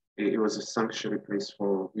 It was a sanctuary place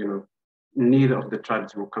for, you know, neither of the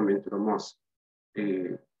tribes will come into the mosque,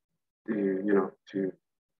 you know,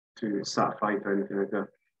 to start a fight or anything like that.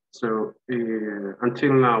 So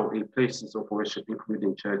until now, places of worship,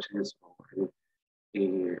 including churches or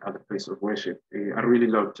other places of worship, I really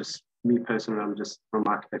love, just me personally, I'm just from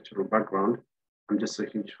architectural background. I'm just a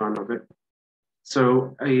huge fan of it.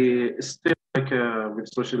 So still, like with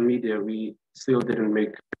social media, we still didn't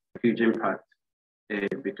make a huge impact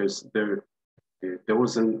because there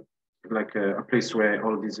wasn't like a place where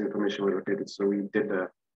all these information were located. So we did a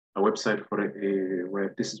website for it,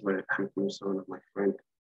 where this is where Hamid Musa, one of my friends,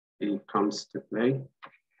 he comes to play.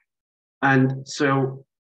 And so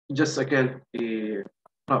just again,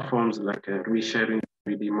 platforms like resharing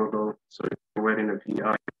 3D model. So if you're wearing a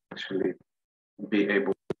VR, actually be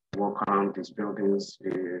able to walk around these buildings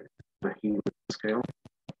in a human scale.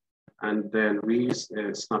 And then we use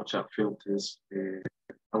Snapchat filters.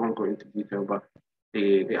 I won't go into detail, but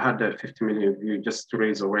it had a 50 million view just to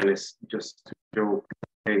raise awareness, just to show,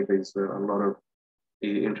 hey, there's a lot of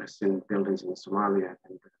interesting buildings in Somalia,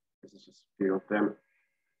 and this is just a few of them.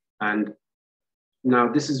 And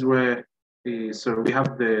now this is where, so we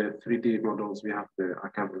have the 3D models, we have the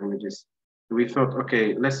archival images. We thought,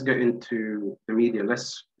 okay, let's get into the media.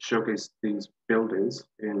 Let's showcase these buildings,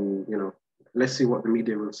 and you know, let's see what the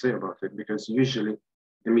media will say about it, because usually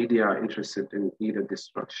the media are interested in either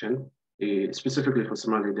destruction, specifically for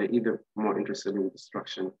Somalia, they're either more interested in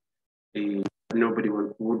destruction. Nobody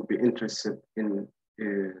would be interested in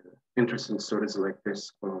interesting stories like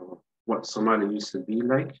this, or what Somalia used to be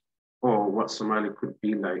like, or what Somalia could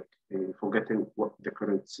be like, forgetting what the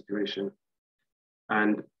current situation.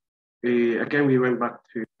 And again, we went back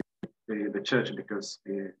to the church, because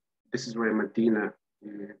this is where Medina,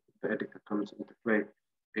 the editor, comes into play.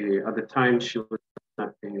 At the time, she was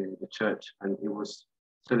at the church, and it was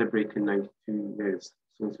celebrating 92 years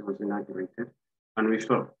since it was inaugurated. And we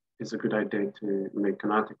thought it's a good idea to make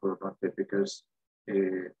an article about it, because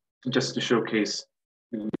just to showcase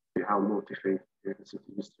how multi-faith the city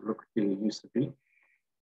used to be.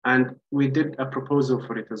 And we did a proposal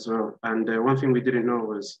for it as well. And one thing we didn't know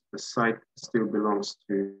was the site still belongs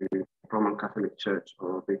to Roman Catholic Church,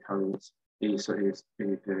 or the Italians, so it's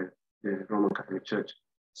the Roman Catholic Church.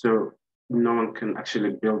 So no one can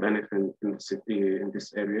actually build anything in the city, in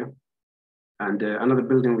this area. And another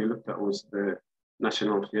building we looked at was the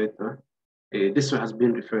National Theatre. This one has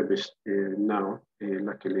been refurbished now,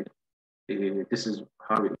 luckily. This is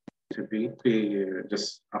how it to be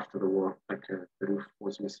just after the war, like the roof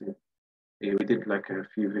was missing. We did like a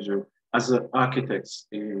few visual. As architects,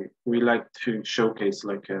 we like to showcase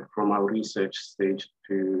like from our research stage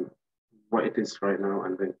to what it is right now,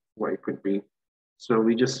 and then what it could be. So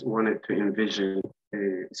we just wanted to envision,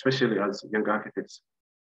 especially as young architects,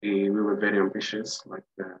 we were very ambitious. Like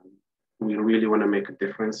we really want to make a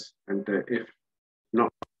difference, and if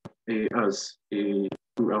not us,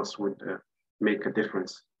 who else would make a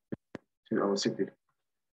difference to our city?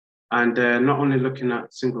 And not only looking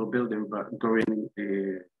at single building, but going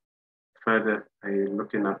further,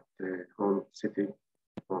 looking at the whole city,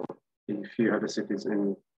 or a few other cities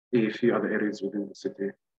in a few other areas within the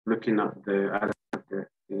city, looking at the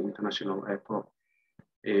international airport.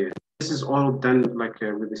 This is all done like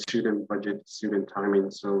with the student budget, student timing,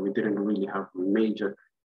 so we didn't really have major,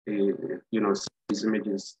 you know, these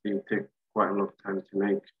images, they take quite a lot of time to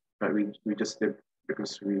make, but we just did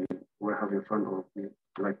because we were having fun, or we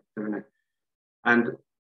like doing it. And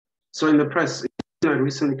so in the press, I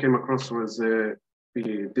recently came across was,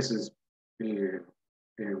 this is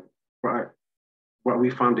what we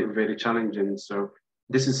found it very challenging. So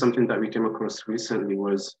this is something that we came across recently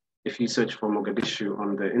was, if you search for Mogadishu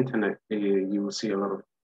on the internet, you will see a lot of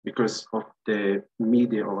because of the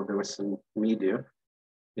media or the Western media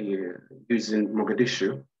using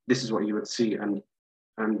Mogadishu, this is what you would see. And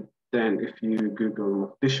then if you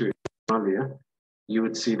Google Mogadishu in Somalia, you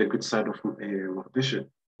would see the good side of Mogadishu.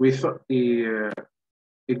 We thought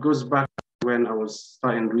it goes back when I was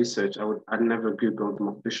starting research. I'd never Googled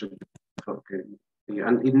Mogadishu. Okay,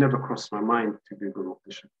 and it never crossed my mind to Google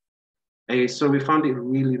Mogadishu. So we found it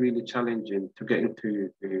really, really challenging to get into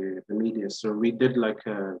the media. So we did like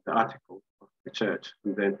the article of the church,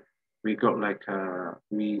 and then we got like,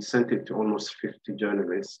 we sent it to almost 50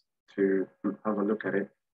 journalists to have a look at it.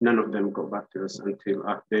 None of them got back to us until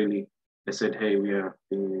at Daily. They said, hey, we are,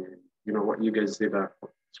 you know, what you guys did are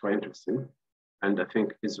quite interesting. And I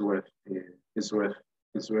think it's worth it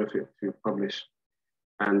to publish.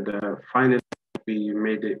 And finally, we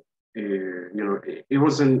made it. You know, it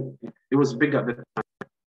was big at the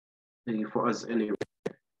time for us anyway,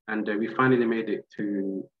 and we finally made it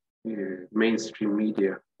to mainstream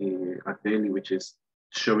media at Daily, which is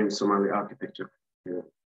showing Somali architecture.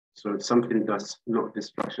 So it's something that's not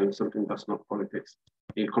distraction, something that's not politics.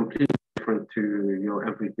 Completely different to your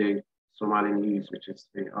everyday Somali news, which is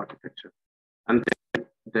the architecture. And then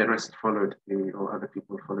the rest followed, or other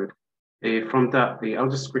people followed. From that, I'll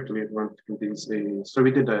just quickly run through these. So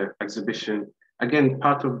we did an exhibition. Again,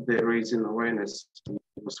 part of the raising awareness,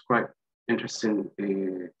 it was quite interesting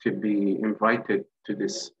to be invited to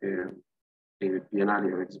this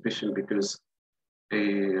biennale or exhibition, because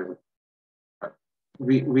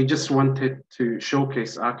we just wanted to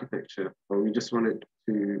showcase architecture, or we just wanted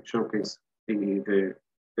to showcase the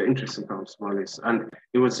interesting part of Somalis. And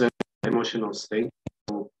it was an emotional state.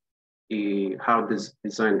 How does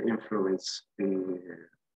design influence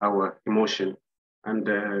our emotion? And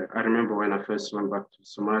I remember when I first went back to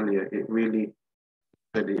Somalia, it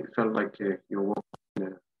felt like you're walking in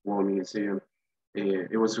a war museum.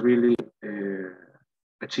 It was really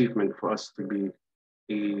achievement for us to be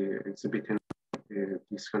exhibiting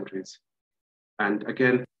these countries. And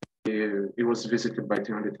again, it was visited by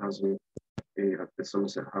 200,000 at the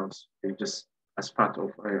Somerset House, just as part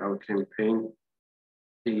of our campaign.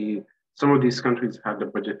 Some of these countries had a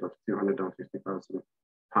budget of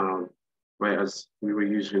 £250,000, whereas we were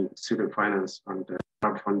using student finance and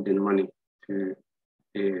crowdfunding money to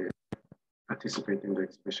participate in the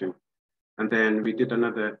exhibition. And then we did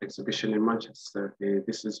another exhibition in Manchester.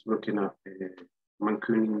 This is looking at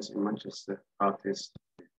Mancunians in Manchester, artists,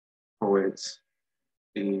 poets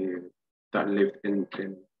that lived in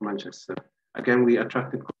Manchester. Again, we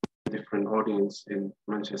attracted a different audience in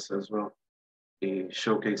Manchester as well,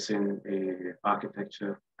 showcasing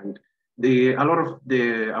architecture. And a lot of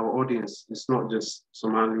our audience is not just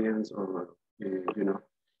Somalians or, you know,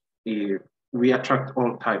 we attract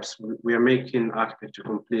all types. We are making architecture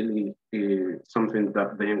completely something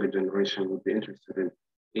that the younger generation would be interested in.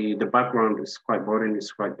 The background is quite boring,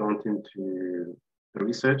 it's quite daunting to the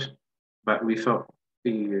research, but we thought,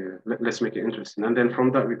 let's make it interesting. And then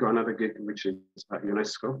from that, we got another gig, which is at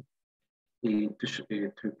UNESCO, to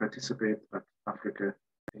participate at Africa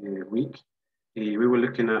Week. We were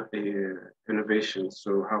looking at innovation,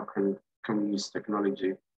 so how can we use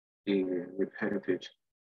technology with heritage?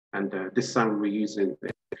 And this time we're using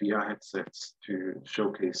the VR headsets to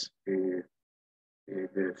showcase the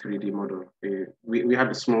 3D model. We had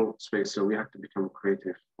a small space, so we had to become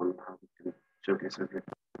creative on how we can showcase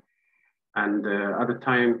everything. And at the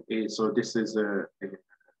time, so this is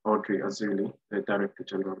Audrey Azuli, the Director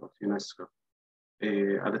General of UNESCO.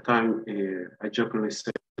 At the time, I jokingly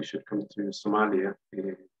said we should come to Somalia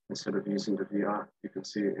instead of using the VR. You can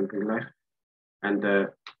see it in real life. And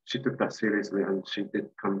she took that seriously, and she did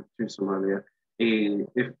come to Somalia.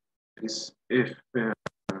 If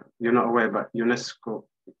you're not aware, but UNESCO,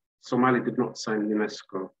 Somalia did not sign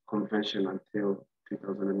UNESCO convention until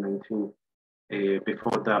 2019.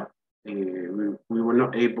 Before that, we were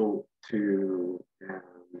not able to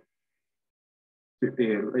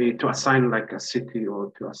assign like a city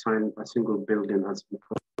or to assign a single building as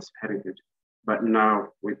heritage. But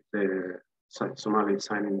now with the Somalia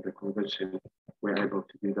signing the convention, we're able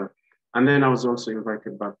to do that. And then I was also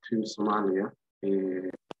invited back to Somalia to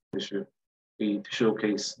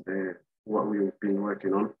showcase what we've been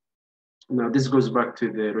working on. Now this goes back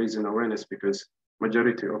to the raising awareness, because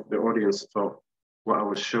majority of the audience thought what I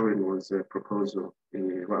was showing was a proposal.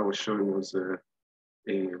 What I was showing was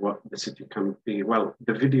what the city can be. Well,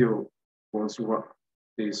 the video was what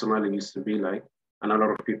the Somali used to be like, and a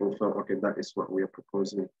lot of people thought, okay, that is what we are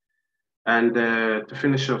proposing. And to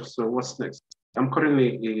finish off, so what's next? I'm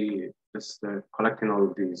currently just collecting all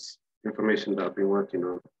of these information that I've been working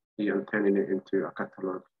on. and turning it into a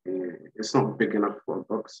catalog. It's not big enough for a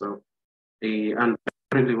book, so and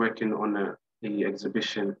currently working on a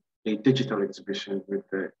exhibition, a digital exhibition with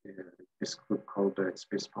this group called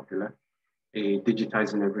Space Popular,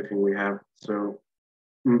 digitizing everything we have. So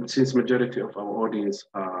since majority of our audience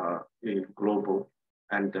are global,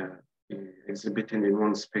 and exhibiting in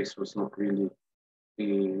one space was not really,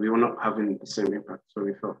 we were not having the same impact. So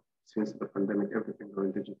we thought, since the pandemic, everything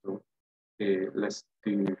going digital, let's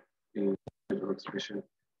do a digital exhibition.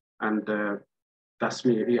 And that's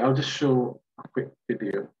me. I'll just show a quick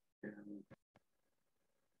video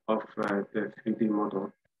of the 3D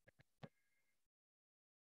model.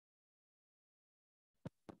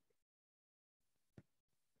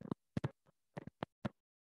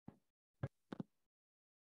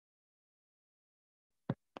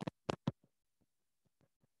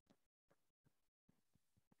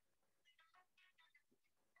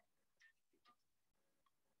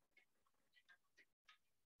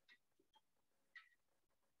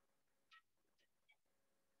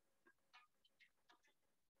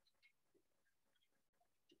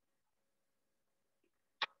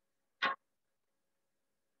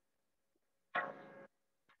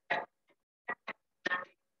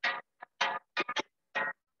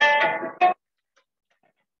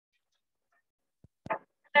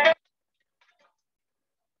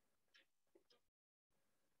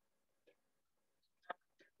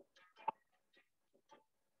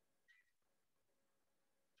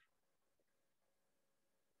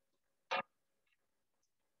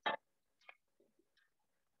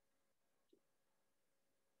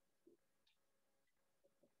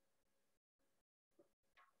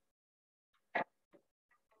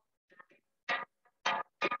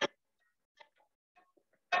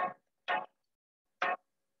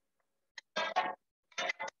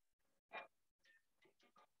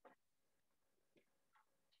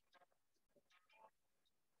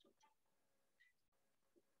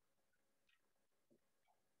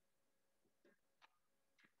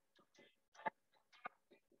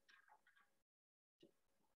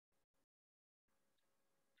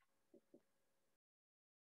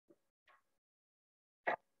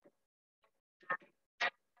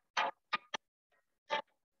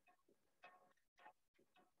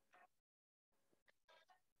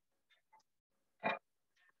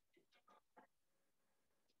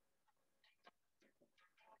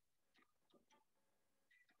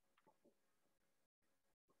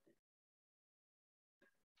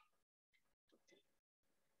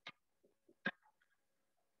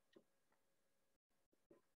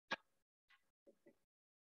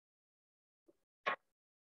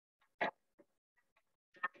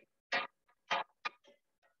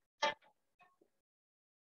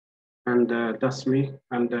 And that's me.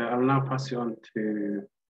 And I'll now pass you on to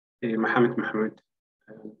Mohammed Mahmoud.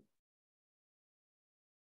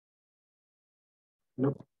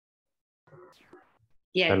 No.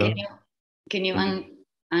 Yeah, Hello. can you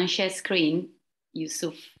unshare screen,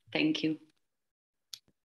 Yusuf? Thank you.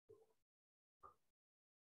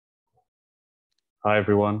 Hi,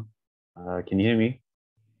 everyone. Can you hear me?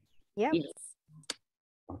 Yeah. Yes.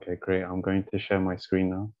 Okay, great. I'm going to share my screen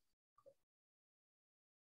now.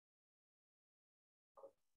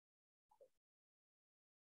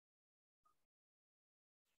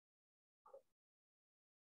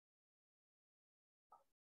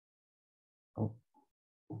 Oh.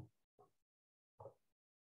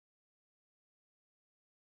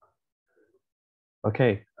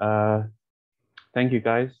 Okay, thank you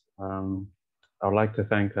guys. I would like to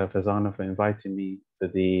thank Fazana for inviting me to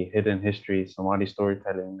the Hidden History Somali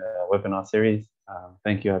Storytelling webinar series.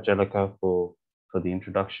 Thank you, Angelica, for the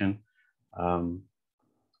introduction.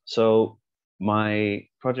 So my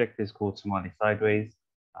project is called Somali Sideways.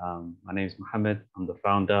 My name is Mohammed, I'm the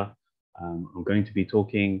founder. I'm going to be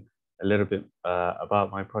talking a little bit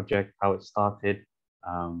about my project, how it started,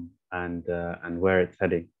 and where it's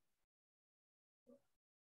heading.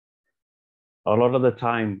 A lot of the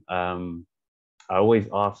time, I always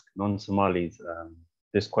ask non-Somalis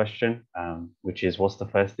this question, which is, what's the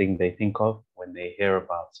first thing they think of when they hear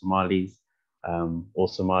about Somalis or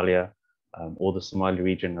Somalia or the Somali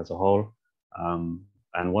region as a whole?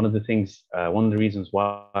 And one of the reasons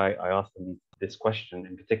why I asked them this question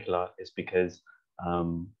in particular is because I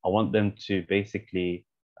want them to basically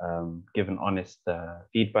give an honest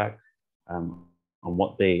feedback on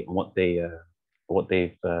what they've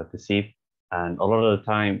perceived. And a lot of the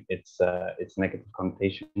time, it's negative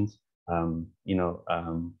connotations,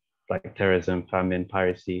 like terrorism, famine,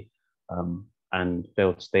 piracy, and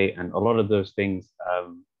failed state. And a lot of those things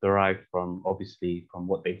derive from, obviously, from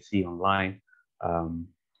what they see online,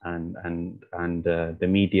 the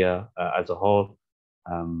media as a whole,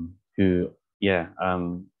 who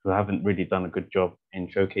haven't really done a good job in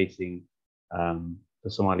showcasing the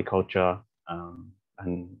Somali culture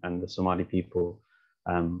and the Somali people.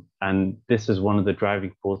 And this is one of the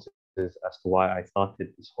driving forces as to why I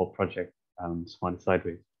started this whole project, Somali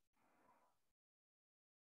Sideways.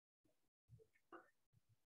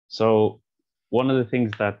 So one of the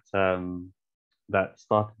things that that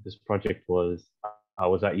started this project was I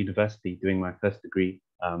was at university doing my first degree,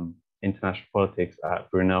 international politics at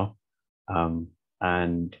Brunel,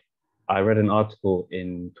 and I read an article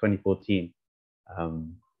in 2014,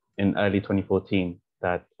 in early 2014,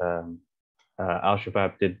 that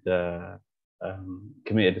Al-Shabaab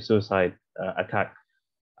committed a suicide attack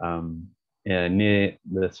near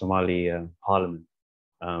the Somali parliament,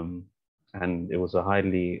 and it was a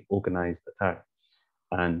highly organized attack.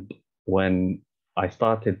 And when I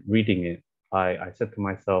started reading it, I said to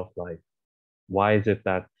myself, like, why is it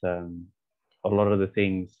that a lot of the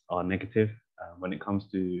things are negative when it comes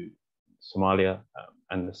to Somalia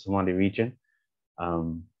and the Somali region?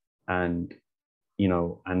 And you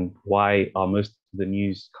know, and why are most of the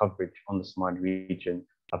news coverage on the Somali region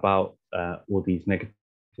about all these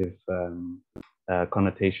negative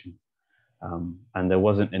connotations? And there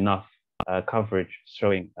wasn't enough coverage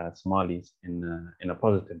showing Somalis in a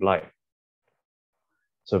positive light.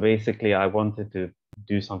 So basically, I wanted to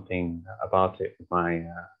do something about it in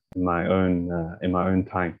my own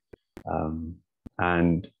time,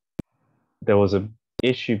 and there was a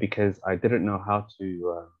issue because I didn't know how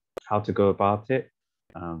to go about it.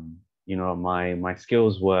 You know, my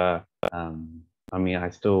skills were, I mean, I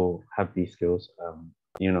still have these skills.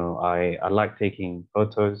 You know, I like taking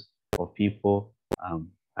photos of people,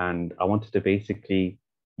 and I wanted to basically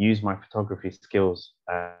use my photography skills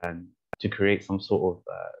and to create some sort of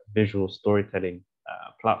visual storytelling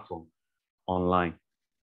platform online.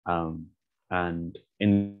 And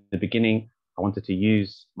in the beginning, I wanted to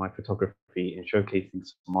use my photography in showcasing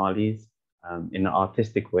Somalis in an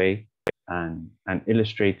artistic way and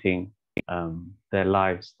illustrating their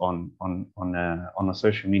lives on a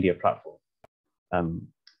social media platform.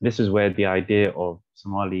 This is where the idea of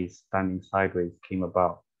Somalis standing sideways came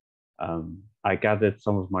about. I gathered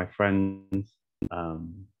some of my friends,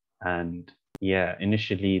 and yeah,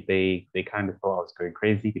 initially they kind of thought I was going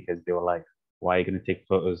crazy because they were like, why are you going to take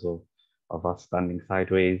photos of us standing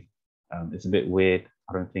sideways? It's a bit weird.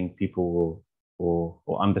 I don't think people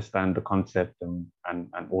will understand the concept and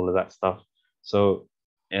all of that stuff. So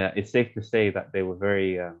it's safe to say that they were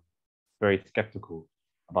very skeptical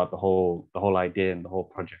about the whole idea and the whole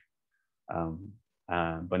project.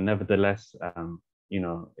 But nevertheless, you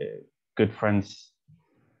know, good friends,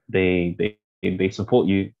 they support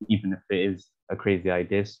you even if it is a crazy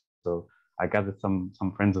idea. So I gathered some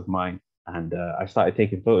friends of mine, and I started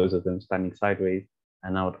taking photos of them standing sideways,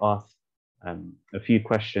 and I would ask a few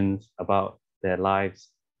questions about their lives,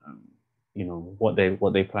 you know, what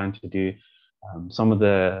they plan to do. Some of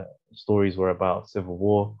the stories were about civil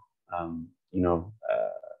war. You know,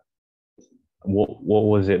 what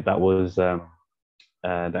was it that was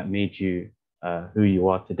that made you who you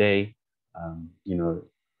are today? You know,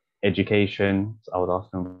 education. So I would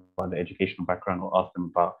ask them about their educational background, or ask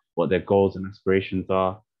them about what their goals and aspirations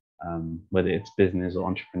are, whether it's business or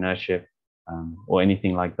entrepreneurship, or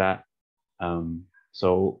anything like that.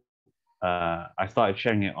 So I started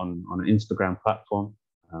sharing it on an Instagram platform.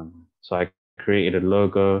 So I created a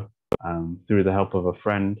logo through the help of a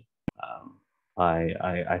friend.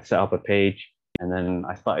 I set up a page, and then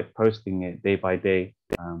I started posting it day by day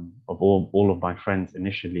of all of my friends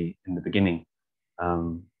initially in the beginning.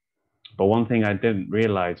 But one thing I didn't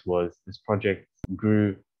realize was this project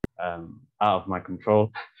grew out of my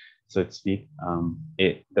control, so to speak.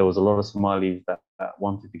 There was a lot of Somalis that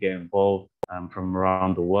wanted to get involved from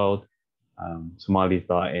around the world. Somalis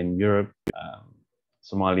that are in Europe,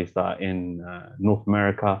 Somalis that are in North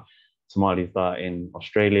America, Somalis that are in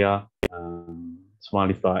Australia,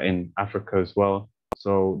 Somalis that are in Africa as well.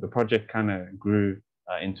 So the project kind of grew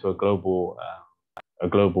into a global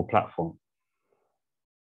platform.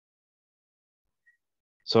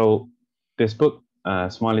 So this book,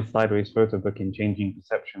 Somali Sideways Photo Book in Changing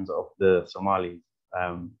Perceptions of the Somalis,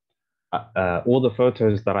 all the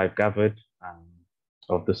photos that I've gathered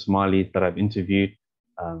of the Somalis that I've interviewed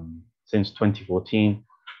since 2014,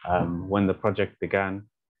 when the project began.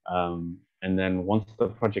 And then once the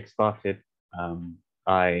project started,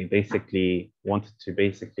 I basically wanted to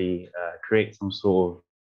create some sort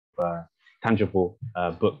of tangible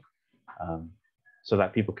book so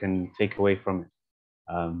that people can take away from it.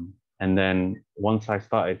 And then once I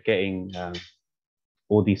started getting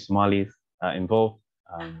all these Somalis involved.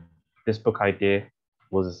 This book idea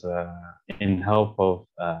was in help of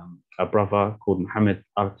a brother called Mohammed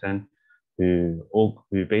Artan, who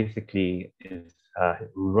basically is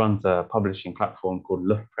who runs a publishing platform called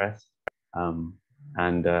Luft Press.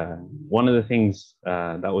 And one of the things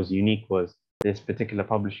that was unique was this particular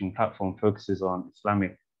publishing platform focuses on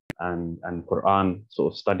Islamic and Quran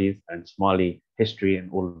sort of studies and Somali history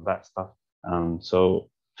and all of that stuff. So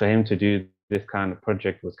for him to do this kind of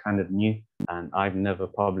project was kind of new, and I've never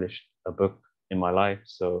published a book in my life.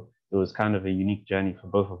 So it was kind of a unique journey for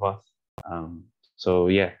both of us. So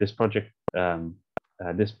yeah, this project,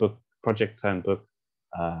 this book, project turned book,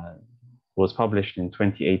 was published in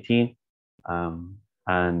 2018.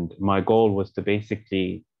 And my goal was to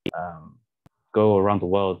basically go around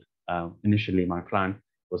the world. Initially, my plan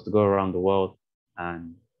was to go around the world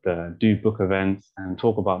and do book events and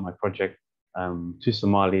talk about my project to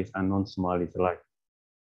Somalis and non-Somalis alike.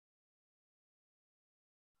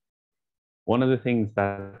 One of the things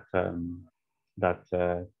that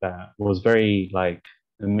was very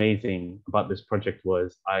amazing about this project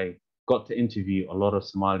was I got to interview a lot of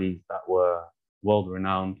Somalis that were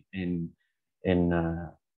world-renowned in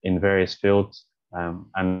various fields,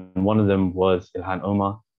 and one of them was Ilhan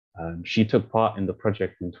Omar. She took part in the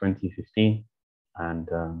project in 2015, and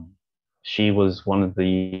she was one of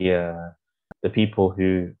the people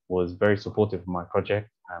who was very supportive of my project,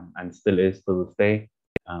 and still is to this day.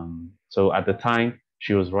 So at the time,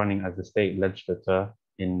 she was running as a state legislator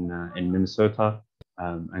in Minnesota,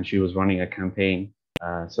 and she was running a campaign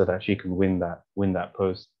so that she can win that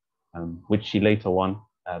post, which she later won,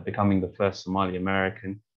 becoming the first Somali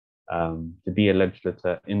American to be a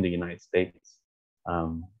legislator in the United States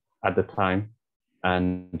at the time.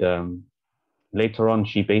 And later on,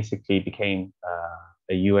 she basically became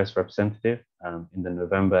a US representative in the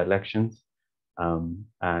November elections.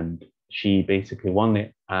 And she basically won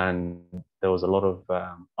it. And there was a lot of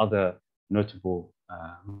other notable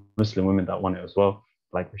Muslim women that won it as well,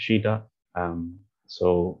 like Rashida.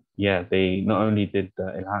 So yeah, they not only did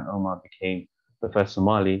Ilhan Omar became the first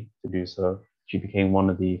Somali to do so, she became one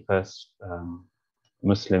of the first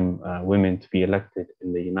Muslim women to be elected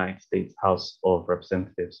in the United States House of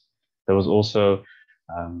Representatives. There was also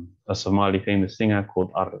a Somali famous singer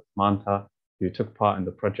called Manta, who took part in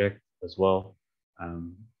the project as well.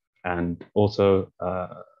 And also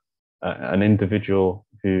an individual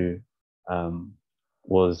who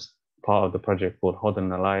was part of the project called Hodan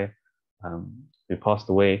Nalai, who passed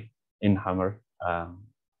away in Hammer,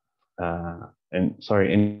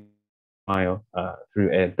 in Mayo, through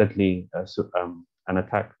a deadly an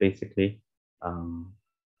attack, basically,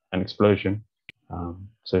 an explosion.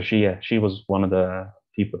 So she was one of the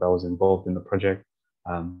people that was involved in the project.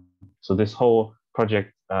 So this whole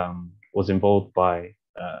project was involved by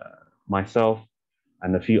myself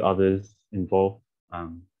and a few others involved,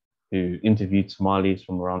 who interviewed Somalis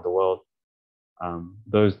from around the world,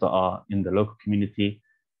 those that are in the local community,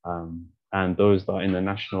 and those that are in the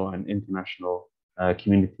national and international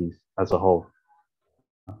communities as a whole.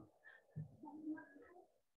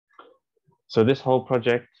 So this whole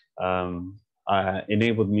project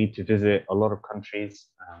enabled me to visit a lot of countries.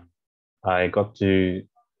 I got to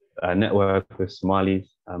network with Somalis.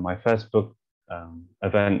 My first book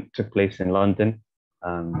event took place in London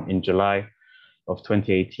in July of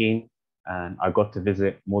 2018, and I got to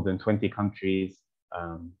visit more than 20 countries,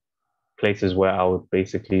 places where I would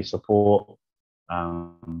basically support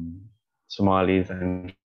Somalis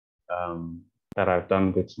and that I've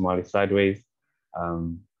done with Somali Sideways.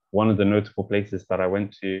 One of the notable places that I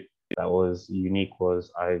went to that was unique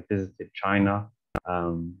was I visited China,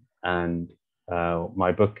 and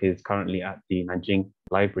my book is currently at the Nanjing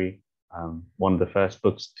Library, one of the first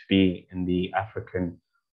books to be in the African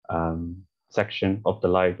section of the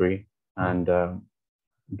library. And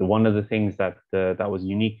one of the things that was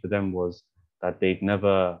unique for them was that they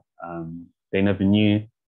never knew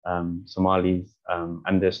Somalis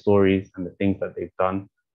and their stories and the things that they've done.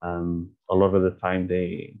 A lot of the time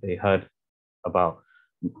they heard about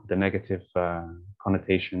the negative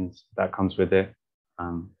connotations that comes with it.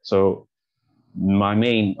 So my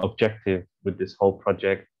main objective with this whole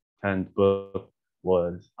project and book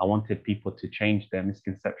was I wanted people to change their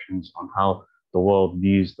misconceptions on how the world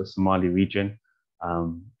views the Somali region,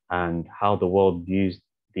 and how the world views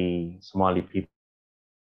the Somali people.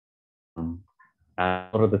 And a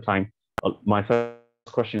lot of the time, my first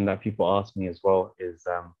question that people ask me as well is,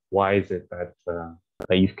 why is it that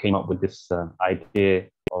you've came up with this idea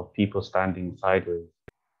of people standing sideways?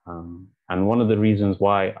 And one of the reasons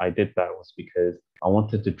why I did that was because I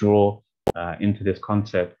wanted to draw into this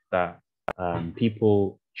concept that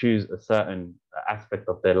people choose a certain aspect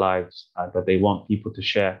of their lives that they want people to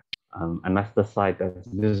share. And that's the side that's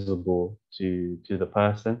visible to the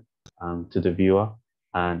person, to the viewer.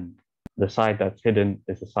 And the side that's hidden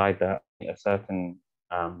is the side that a certain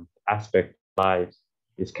aspect of lives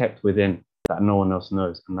is kept within that no one else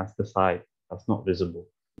knows. And that's the side that's not visible.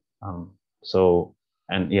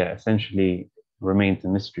 And yeah, essentially remains a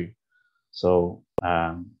mystery. So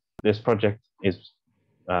this project is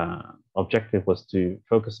objective was to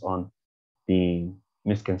focus on the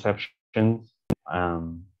misconceptions,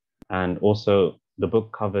 and also the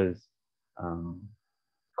book covers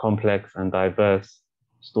complex and diverse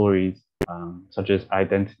stories, such as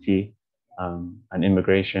identity and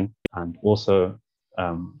immigration, and also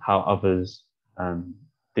how others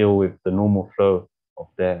deal with the normal flow of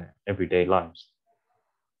their everyday lives.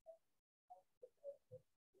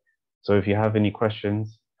 So if you have any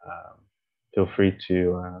questions, feel free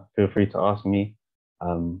to ask me.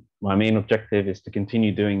 My main objective is to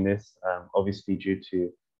continue doing this, obviously due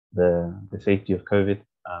to the safety of COVID.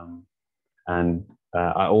 And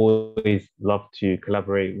I always love to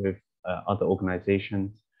collaborate with other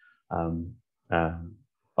organizations,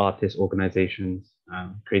 artist organizations,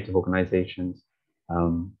 creative organizations,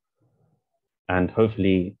 and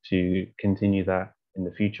hopefully to continue that in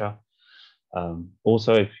the future.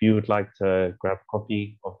 Also, if you would like to grab a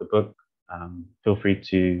copy of the book, feel free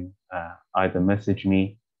to either message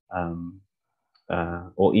me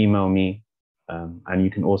or email me. And you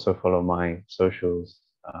can also follow my socials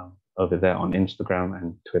over there on Instagram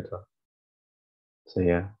and Twitter. So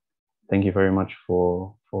yeah, thank you very much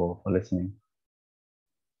for listening.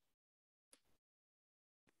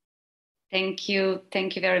 Thank you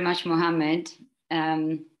very much, Mohammed.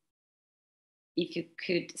 If you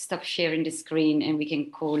could stop sharing the screen and we can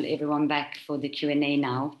call everyone back for the Q&A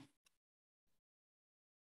now.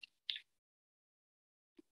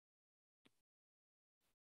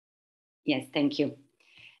 Yes, thank you.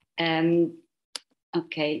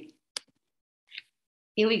 Okay.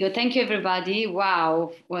 Here we go. Thank you, everybody.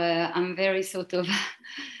 Wow, I'm very sort of,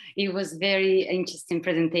 it was very interesting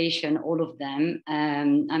presentation, all of them.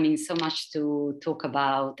 I mean, so much to talk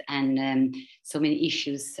about, and so many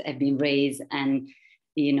issues have been raised, and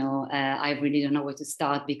you know, I really don't know where to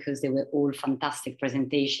start because they were all fantastic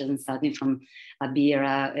presentations, starting from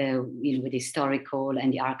Abira, you know, with the historical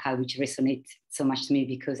and the archive, which resonate so much to me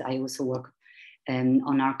because I also work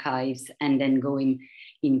on archives, and then going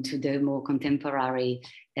into the more contemporary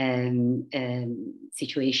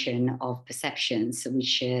situation of perceptions,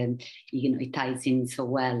 which you know, it ties in so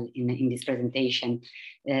well in this presentation.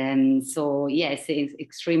 So yes, it's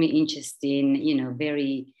extremely interesting. You know,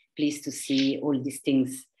 very pleased to see all these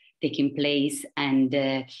things taking place, and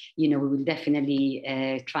you know, we will definitely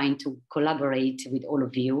trying to collaborate with all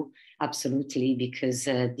of you, absolutely, because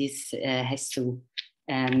this has to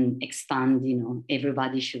expand. You know,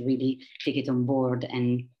 everybody should really take it on board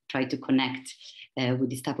and try to connect with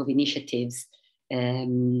this type of initiatives.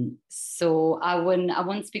 So I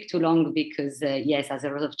won't speak too long because yes, as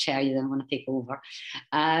a role of chair, you don't want to take over.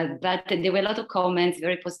 But there were a lot of comments,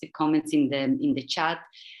 very positive comments in the chat.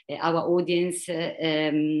 Our audience,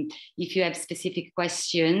 if you have specific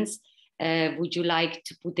questions, would you like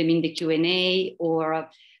to put them in the Q&A, or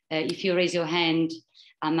if you raise your hand,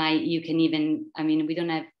 you can even, I mean, we don't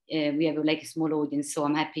have, we have like a small audience, so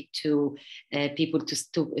I'm happy to people to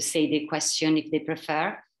say the question if they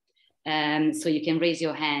prefer. So you can raise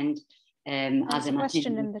your hand. There's a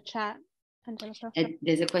question in the chat.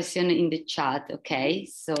 There's a question in the chat. Okay,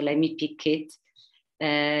 so let me pick it.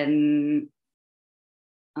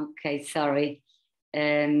 Okay, sorry.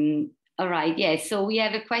 All right, yeah, so we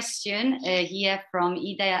have a question here from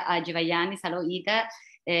Ida Ajvayanis. Hello, Ida.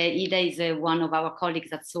 Ida is one of our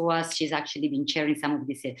colleagues at SOAS. She's actually been chairing some of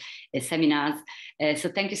these seminars. So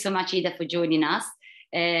thank you so much, Ida, for joining us.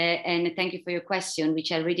 And thank you for your question,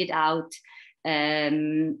 which I'll read it out.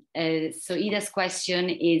 So Ida's question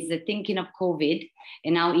is, thinking of COVID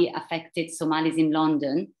and how it affected Somalis in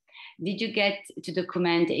London, did you get to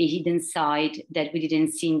document a hidden side that we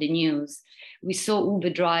didn't see in the news? We saw Uber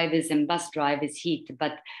drivers and bus drivers hit,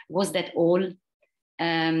 but was that all?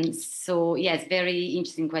 So yes, very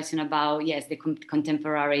interesting question about, yes, the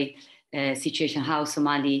contemporary situation, how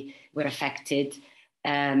Somali were affected.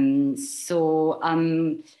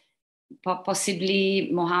 Possibly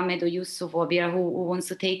Mohammed or Yusuf or Abira, who wants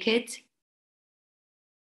to take it?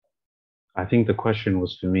 I think the question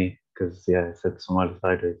was for me because, yeah, I said Somali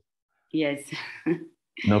sideways. Yes.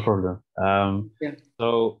 No problem. Yeah.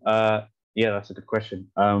 So, yeah, that's a good question.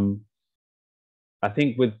 I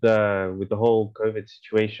think with the whole COVID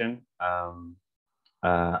situation,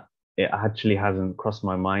 it actually hasn't crossed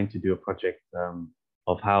my mind to do a project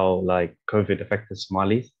of how like COVID affected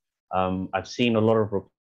Somalis. I've seen a lot of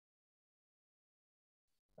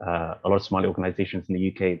Somali organizations in the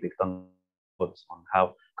UK. They've done reports on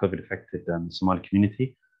how COVID affected the Somali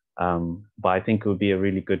community. But I think it would be a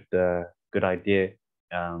really good idea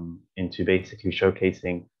into basically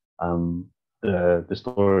showcasing the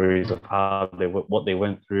stories of how what they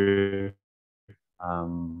went through,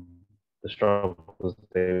 the struggles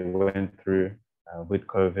they went through with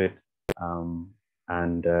COVID.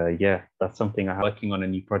 And yeah, that's something I'm working on, a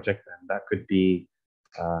new project, and that could be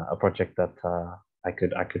a project that I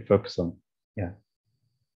could focus on. Yeah.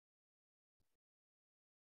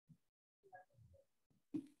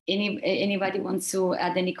 Anybody wants to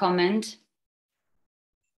add any comment?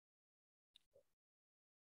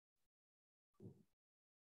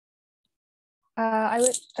 I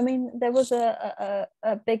mean, there was a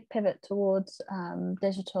big pivot towards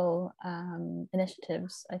digital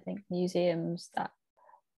initiatives. I think museums that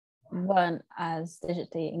weren't as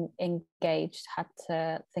digitally engaged had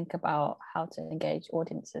to think about how to engage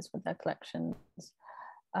audiences with their collections.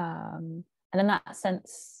 And in that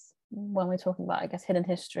sense, when we're talking about, I guess, hidden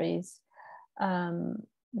histories,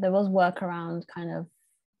 there was work around kind of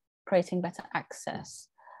creating better access.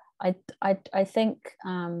 I think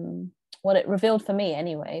what it revealed for me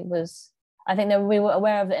anyway was, I think that we were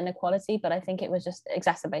aware of the inequality, but I think it was just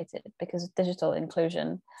exacerbated because of digital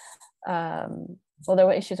inclusion. Well, there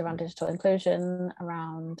were issues around digital inclusion,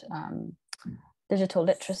 around digital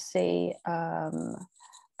literacy.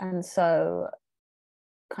 And so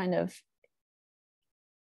kind of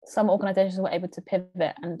some organizations were able to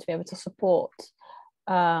pivot and to be able to support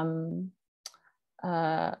kind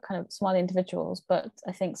of Somali individuals, but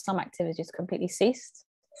I think some activities completely ceased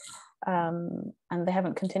and they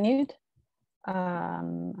haven't continued.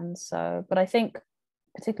 And so, but I think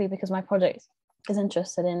particularly because my project is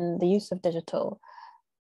interested in the use of digital,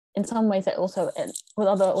 in some ways it also, with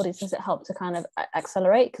other audiences, it helped to kind of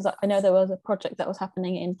accelerate, because I know there was a project that was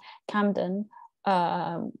happening in Camden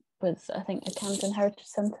with, I think, a Camden Heritage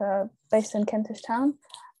Centre based in Kentish Town,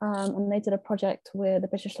 and they did a project with the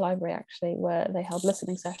British Library actually, where they held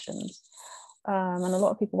listening sessions, and a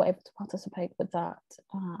lot of people were able to participate with that.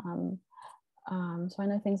 So I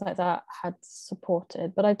know things like that had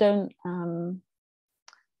supported, but I don't.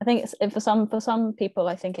 I think it's for some people,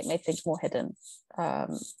 I think it made things more hidden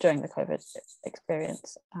during the COVID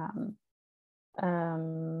experience,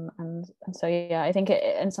 and so yeah, I think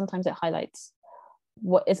and sometimes it highlights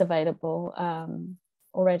what is available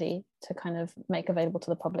already to kind of make available to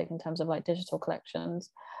the public in terms of like digital collections.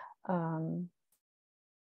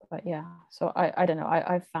 But yeah, so I don't know.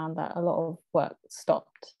 I've found that a lot of work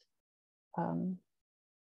stopped.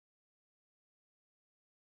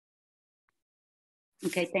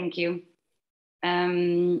 Okay, thank you.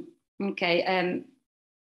 Okay, I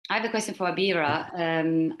have a question for Abira.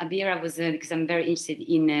 Abira was, because I'm very interested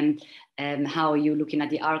in how you're looking at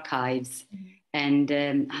the archives, and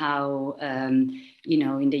how, you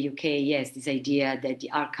know, in the UK, yes, this idea that the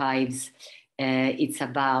archives, it's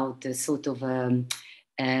about sort of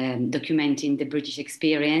documenting the British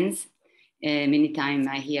experience. Many times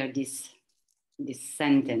I hear this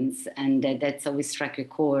sentence, and that's always struck a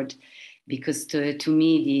chord, because to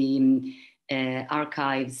me the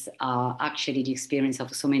archives are actually the experience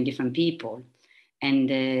of so many different people, and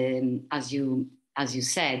as you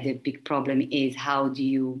said, the big problem is how do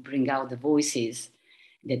you bring out the voices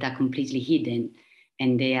that are completely hidden,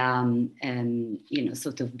 and they are you know,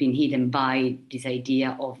 sort of been hidden by this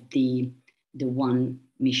idea of the one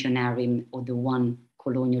missionary or the one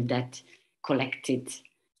colonial that collected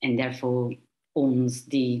and therefore owns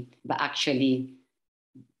but actually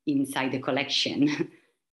inside the collection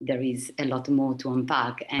there is a lot more to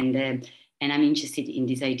unpack, and I'm interested in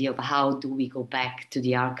this idea of how do we go back to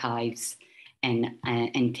the archives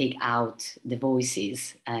and take out the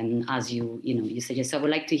voices, as you suggest. So I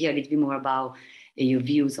would like to hear a little bit more about your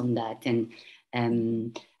views on that,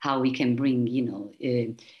 and how we can bring, you know,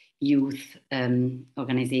 youth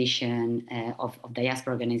organization of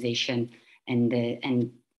diaspora organization, and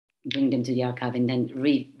bring them to the archive, and then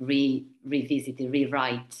revisit,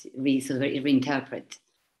 rewrite, reinterpret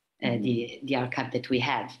the archive that we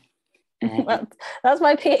have. Well, that's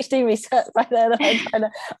my PhD research right there.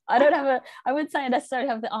 That I don't have I wouldn't say I necessarily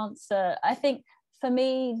have the answer. I think for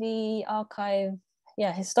me, the archive,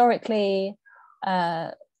 yeah, historically,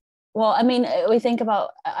 well, I mean, we think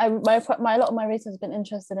about, a lot of my research has been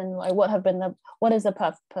interested in like what is the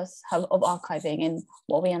purpose of archiving in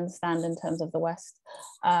what we understand in terms of the West,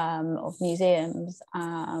 of museums,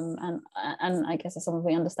 and I guess as some of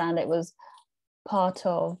we understand, it was part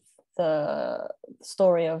of the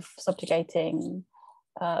story of subjugating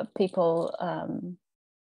people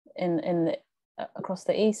across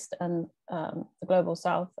the East and the global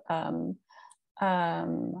South. And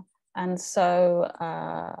so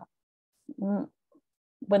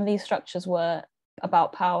when these structures were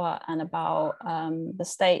about power and about the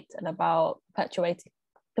state and about perpetuating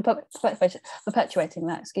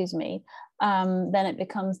that, excuse me, then it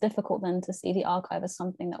becomes difficult then to see the archive as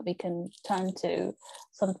something that we can turn to,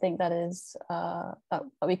 something that is that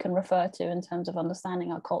we can refer to in terms of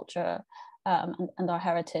understanding our culture and our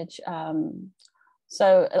heritage.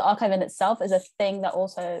 So the archive in itself is a thing that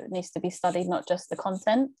also needs to be studied, not just the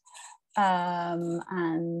content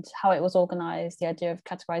and how it was organized, the idea of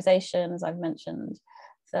categorization, as I've mentioned,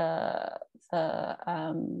 the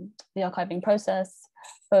archiving process,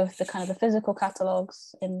 both the kind of the physical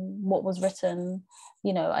catalogs in what was written.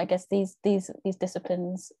 You know, I guess these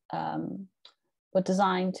disciplines were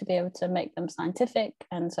designed to be able to make them scientific,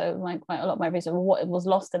 and so a lot of my research, what was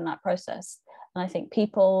lost in that process. And I think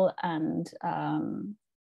people and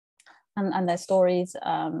their stories,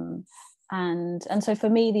 and so for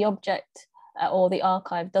me, the object or the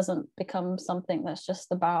archive doesn't become something that's just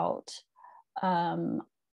about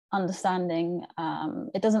understanding.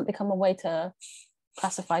 It doesn't become a way to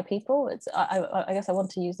classify people. It's I guess I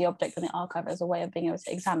want to use the object in the archive as a way of being able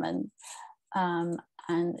to examine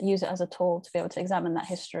and use it as a tool to be able to examine that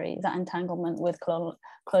history, that entanglement with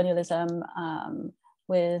colonialism,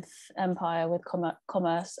 with empire, with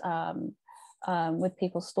commerce, with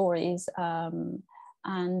people's stories,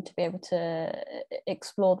 and to be able to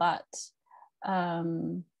explore that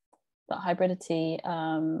hybridity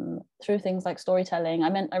through things like storytelling.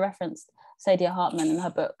 I referenced Saidiya Hartman in her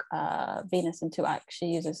book Venus in Two Acts. She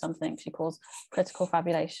uses something she calls critical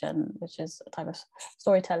fabulation, which is a type of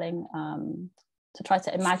storytelling to try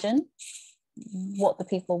to imagine what the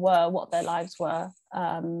people were, what their lives were,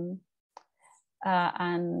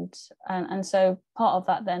 and so part of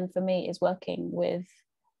that then for me is working with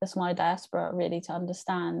the Somali diaspora really to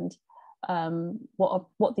understand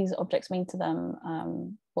what these objects mean to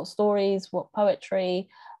them, what stories, what poetry,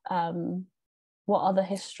 what other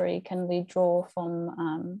history can we draw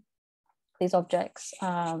from these objects,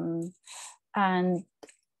 and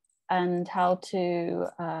how to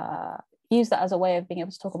use that as a way of being able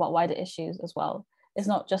to talk about wider issues as well. It's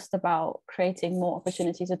not just about creating more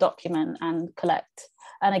opportunities to document and collect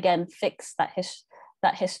and again fix that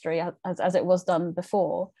history as it was done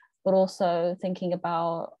before, but also thinking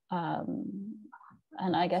about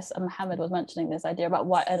and I guess Mohammed was mentioning this idea about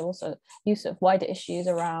why, and also use of wider issues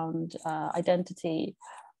around identity,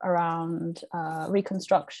 around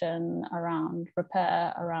reconstruction, around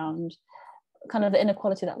repair, around kind of the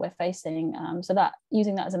inequality that we're facing. So that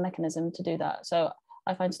using that as a mechanism to do that. So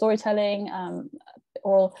I find storytelling,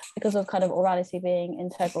 oral, because of kind of orality being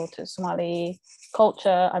integral to Somali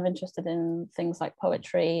culture, I'm interested in things like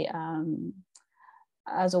poetry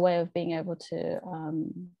as a way of being able to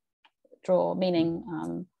draw meaning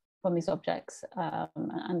from these objects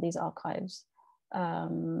and these archives.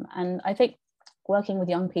 And I think working with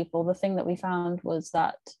young people, the thing that we found was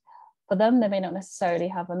that for them, they may not necessarily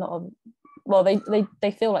have a lot of, well,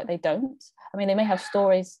 they feel like they don't. I mean, they may have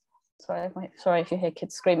stories. Sorry if you hear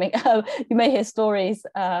kids screaming. You may hear stories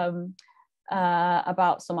about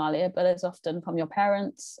Somalia, but it's often from your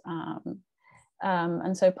parents.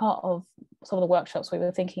 And so part of some of the workshops we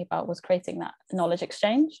were thinking about was creating that knowledge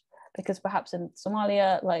exchange, because perhaps in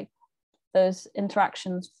Somalia, like those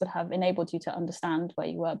interactions would have enabled you to understand where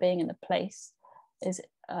you were. Being in a place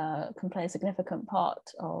can play a significant part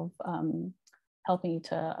of helping you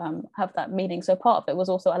to have that meaning. So part of it was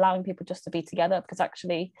also allowing people just to be together, because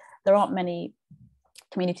actually there aren't many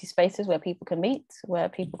community spaces where people can meet, where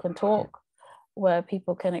people can talk, where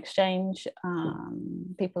people can exchange.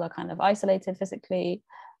 People are kind of isolated physically.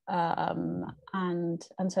 And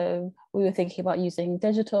so we were thinking about using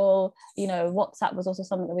digital, WhatsApp was also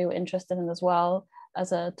something that we were interested in as well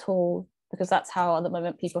as a tool, because that's how at the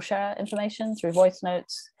moment people share information, through voice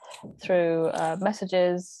notes, through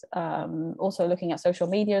messages, also looking at social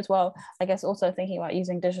media as well. I guess also thinking about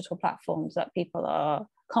using digital platforms that people are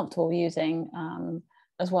comfortable using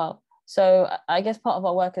as well. So I guess part of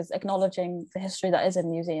our work is acknowledging the history that is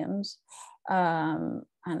in museums, but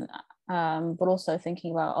also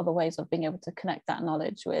thinking about other ways of being able to connect that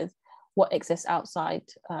knowledge with what exists outside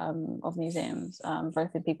of museums,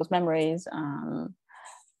 both in people's memories,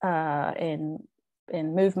 in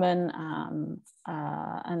movement,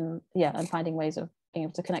 and finding ways of being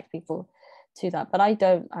able to connect people to that. But I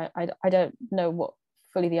don't know what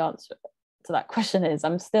fully the answer to that question is.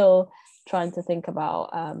 I'm still trying to think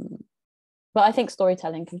about But I think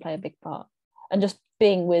storytelling can play a big part, and just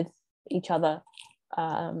being with each other,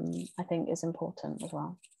 I think, is important as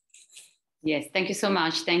well. Yes, thank you so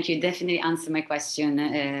much. Thank you. Definitely answer my question,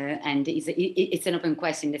 and it's an open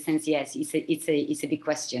question in the sense, yes, it's a big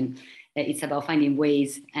question. It's about finding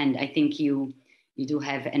ways, and I think you do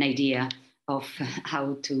have an idea of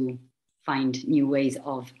how to find new ways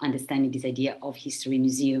of understanding this idea of history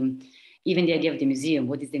museum, even the idea of the museum.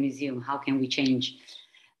 What is the museum? How can we change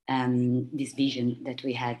this vision that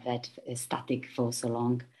we had that static for so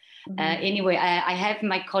long? Anyway, I have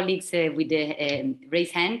my colleagues with the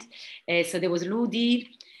raised hand. So there was Ludi.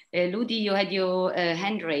 Ludi, you had your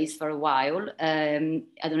hand raised for a while. I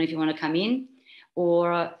don't know if you want to come in,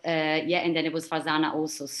 or yeah, and then it was Farzana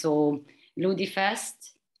also. So Ludi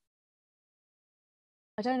first.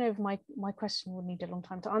 I don't know if my question would need a long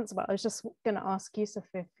time to answer, but I was just going to ask Yusuf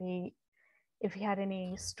if he had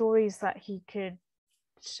any stories that he could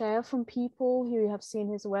share from people who have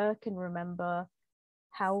seen his work and remember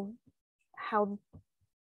how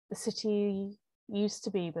the city used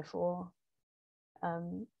to be before,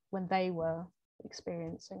 when they were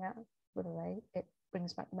experiencing it, whether it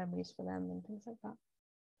brings back memories for them and things like that.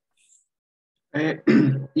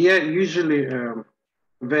 Yeah, usually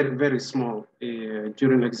very, very small.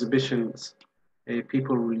 During exhibitions,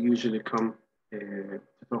 people will usually come to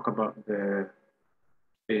talk about their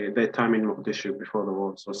time in Mogadishu before the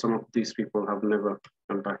war. So some of these people have never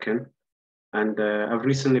come back in. And I've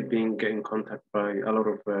recently been getting contact by a lot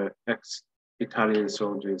of ex-Italian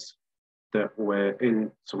soldiers that were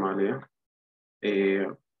in Somalia.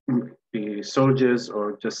 The soldiers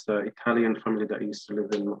or just the Italian family that used to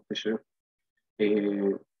live in Mogadishu.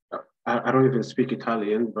 I don't even speak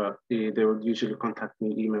Italian, but they would usually contact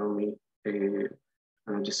me, email me, and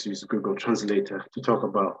I just use Google Translator to talk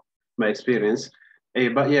about my experience.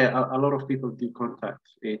 But yeah, a lot of people do contact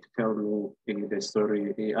to tell me their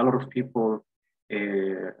story. A lot of people,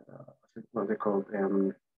 what they call,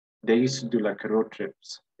 they used to do like road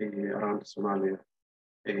trips around Somalia,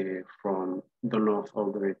 from the north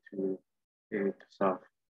all the way to south.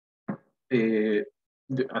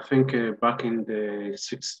 I think back in the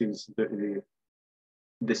 60s,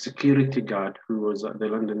 the security guard who was at the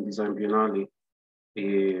London Design Biennale,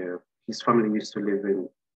 his family used to live in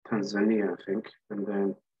Tanzania, I think. And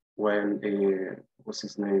then when, what's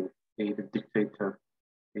his name? The dictator,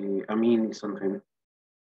 Amin something.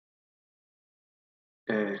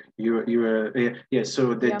 You were, yeah,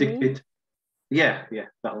 so the dictator, yeah,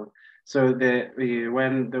 that one. So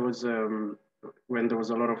when there was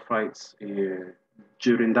a lot of fights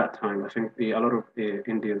during that time, I think a lot of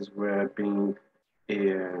Indians were being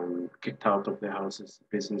kicked out of their houses,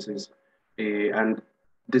 businesses, and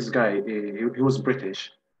this guy, he was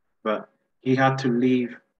British, but he had to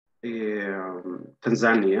leave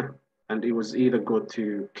Tanzania, and it was either go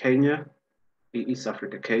to Kenya, East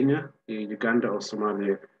Africa, Kenya, Uganda, or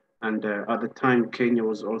Somalia. And at the time, Kenya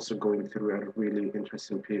was also going through a really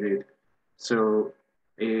interesting period. So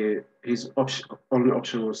his only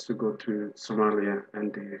option was to go to Somalia.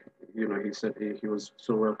 And, he said he was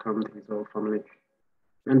so welcomed, his whole family.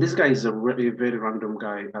 And this guy is a very random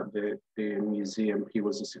guy at the museum. He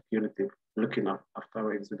was a security looking after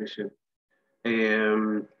our exhibition.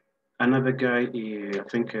 Another guy, I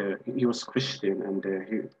think he was Christian, and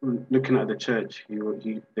looking at the church,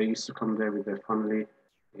 they used to come there with their family,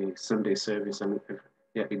 Sunday service, and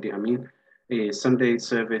Sunday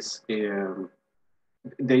service.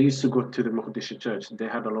 They used to go to the Mogadishu church. They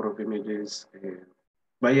had a lot of images,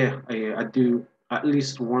 but yeah, I do at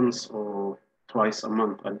least once or twice a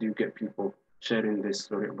month. I do get people sharing their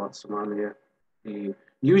story about Somalia.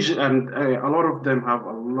 Usually, and a lot of them have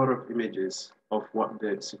a lot of images of what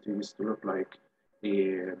the city used to look like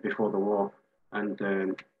before the war. And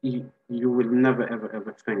you will never, ever,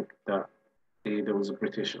 ever think that there was a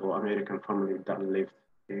British or American family that lived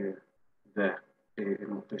there in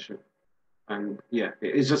Mogadishu. And yeah,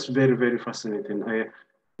 it's just very, very fascinating.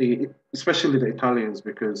 Especially the Italians,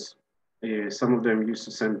 because some of them used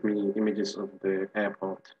to send me images of the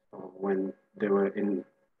airport when they were in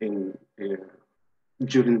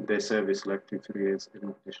during their service, like 2-3 years in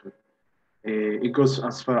Mogadishu. It goes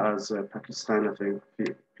as far as Pakistan, I think,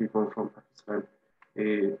 people from Pakistan.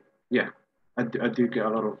 Yeah, I do get a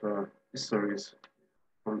lot of stories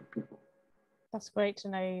from people. That's great to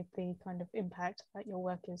know the kind of impact that your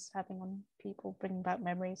work is having on people, bringing back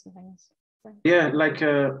memories and things. So. Yeah, like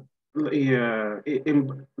in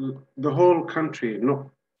the whole country, not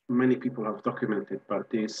many people have documented, but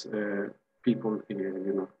these people,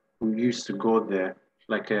 who used to go there,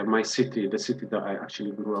 like my city, the city that I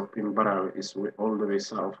actually grew up in, Barawi, is all the way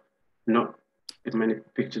south. Not many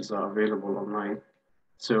pictures are available online.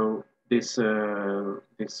 So this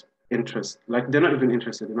interest, like they're not even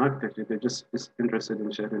interested in architecture, they're just interested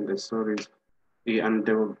in sharing their stories, and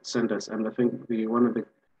they will send us. And I think one of the,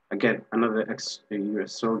 again, another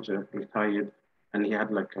ex-US soldier retired, and he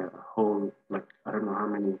had like a whole, like, I don't know how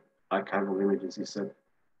many archival images. He said,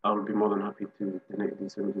 I would be more than happy to donate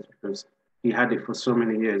these images because he had it for so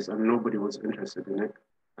many years and nobody was interested in it.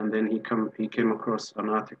 And then he came across an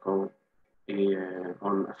article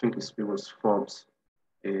on, I think it was Forbes,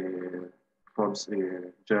 Forbes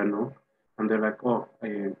journal, and they're like, oh,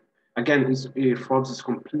 again, Forbes is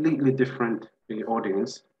completely different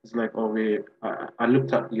audience. It's like, oh, I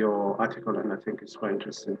looked at your article and I think it's quite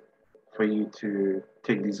interesting for you to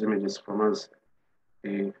take these images from us.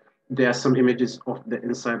 There are some images of the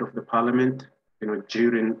inside of the parliament,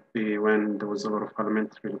 during when there was a lot of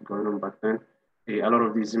parliamentary going on back then. A lot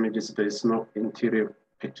of these images, there's no interior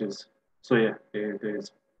pictures. So yeah,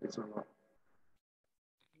 there's a lot.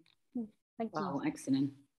 Thank you. Wow,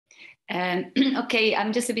 excellent. Okay,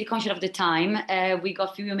 I'm just a bit conscious of the time. We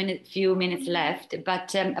got few minutes left, but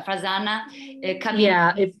Farzana,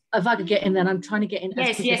 yeah, if I could get in, then I'm trying to get in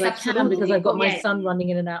as quick as I can because I've got my son running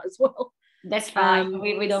in and out as well. That's fine.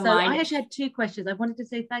 We don't mind. I actually had two questions. I wanted to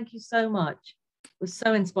say thank you so much. It was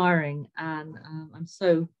so inspiring, and I'm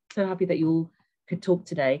so happy that you all could talk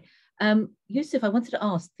today. Yusuf, I wanted to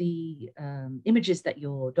ask the images that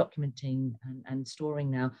you're documenting and storing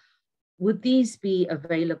now. Would these be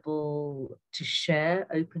available to share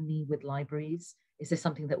openly with libraries? Is there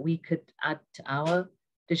something that we could add to our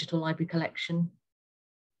digital library collection?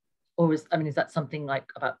 Or is that something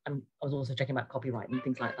like about, I was also checking about copyright and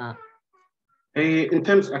things like that. In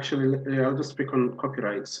terms, actually, I'll just speak on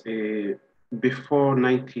copyrights. Before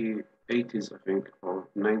 1980s, I think, or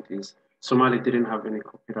 90s, Somali didn't have any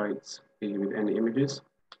copyrights with any images.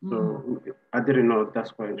 So I didn't know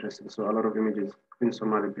that's quite interesting. So a lot of images in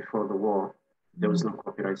Somalia before the war, there was no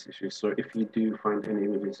copyright issue. So if you do find any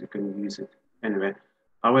images, you can use it anywhere.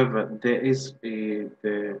 However, there is the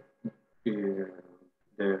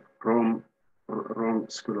Rome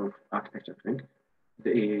School of Architecture, I think.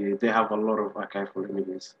 They have a lot of archival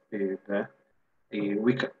images there.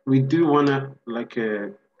 We do want to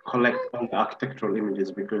collect all the architectural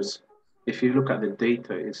images because if you look at the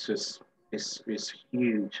data, it's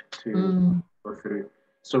huge to go through.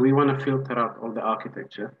 So we want to filter out all the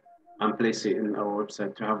architecture and place it in our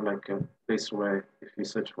website to have like a place where if you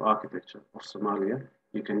search for architecture of Somalia,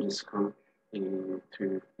 you can just come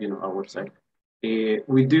to our website.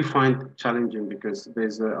 We do find challenging because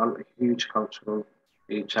there's a huge cultural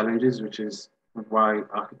challenges, which is why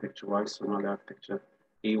Somali architecture,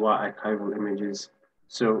 why archival images.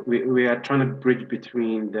 So we are trying to bridge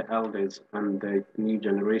between the elders and the new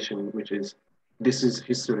generation, which is, this is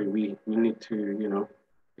history. We need to,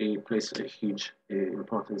 place a huge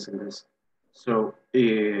importance in this. So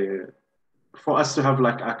for us to have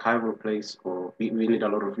like archival place, or we need a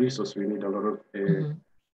lot of resources. We need a lot of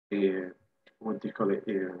what do you call it?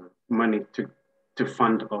 Money to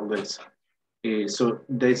fund all this. So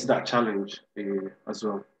there's that challenge as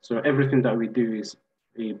well. So everything that we do is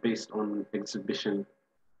based on exhibition.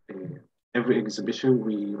 Every exhibition,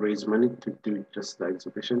 we raise money to do just the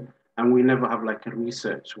exhibition. And we never have like a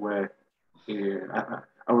research where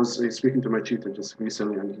I was speaking to my tutor just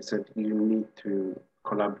recently, and he said, you need to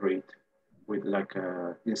collaborate with like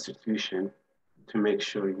a institution to make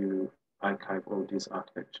sure you archive all this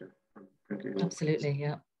architecture. Absolutely,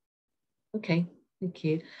 yeah. Okay, thank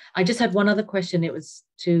you. I just had one other question. It was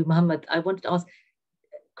to Mohammed. I wanted to ask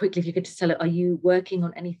quickly if you could just tell it, are you working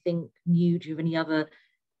on anything new? Do you have any other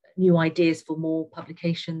new ideas for more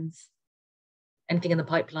publications? Anything in the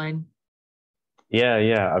pipeline?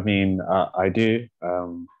 Yeah. I mean, I do.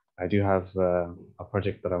 I do have a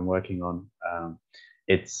project that I'm working on.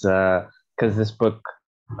 It's because this book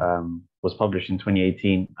was published in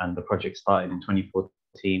 2018 and the project started in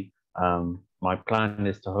 2014. My plan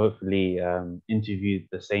is to hopefully interview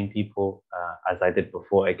the same people as I did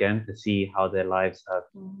before again to see how their lives have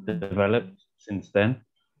developed since then.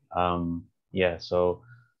 So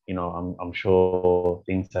I'm sure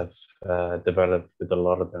things have developed with a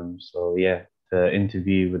lot of them. So yeah, to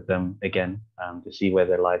interview with them again to see where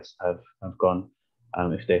their lives have gone,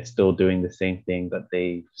 if they're still doing the same thing that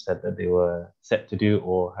they said that they were set to do,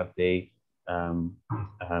 or have they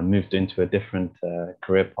moved into a different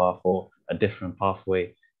career path or a different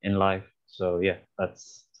pathway in life. So yeah,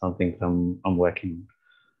 that's something I'm working on.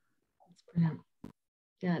 That's brilliant.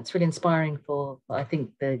 Yeah, it's really inspiring for I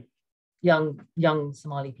think the young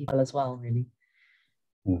Somali people as well, really.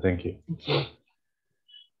 Thank you. Thank you.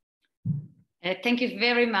 Thank you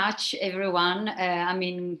very much, everyone. I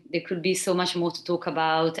mean, there could be so much more to talk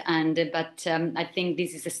about, but I think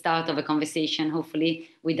this is the start of a conversation, hopefully,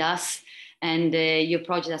 with us. And your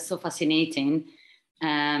projects are so fascinating.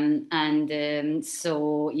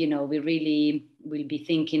 So, you know, we really will be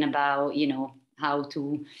thinking about, you know, how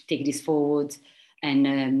to take this forward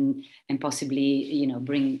and possibly, you know,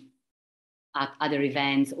 bring at other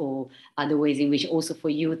events or other ways in which also for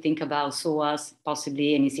you think about SOAS,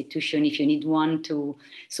 possibly an institution if you need one to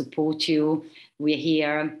support you. We're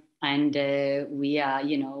here and we are,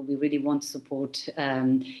 you know, we really want to support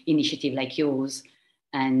initiative like yours.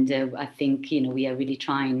 And I think, you know, we are really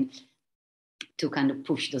trying to kind of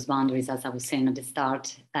push those boundaries, as I was saying at the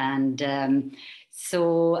start. And if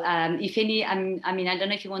any, I mean, I don't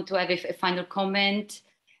know if you want to have a final comment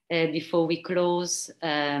before we close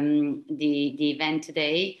the event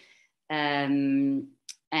today. And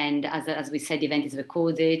as we said, the event is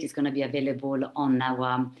recorded. It's going to be available on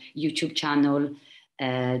our YouTube channel,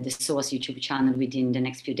 the SOAS YouTube channel, within the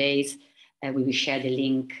next few days. We will share the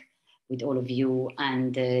link with all of you,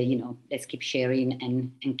 and you know, let's keep sharing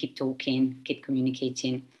and keep talking, keep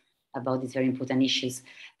communicating about these very important issues.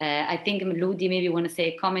 I think Ludi, maybe you want to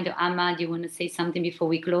say a comment, or Amma, do you want to say something before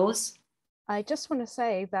we close? I just want to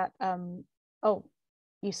say that, oh,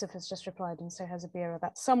 Yusuf has just replied, and so has Abira,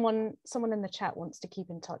 that someone in the chat wants to keep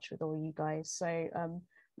in touch with all you guys. So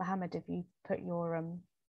Mohammed, if you put your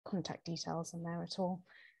contact details in there at all,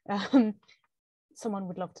 someone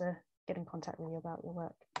would love to get in contact with you about your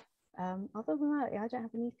work. Other than that, I don't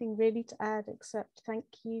have anything really to add except thank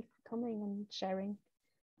you for coming and sharing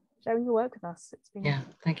your work with us. It's been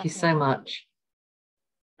thank you so much.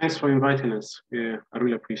 Thanks for inviting us. Yeah, I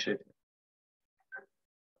really appreciate it.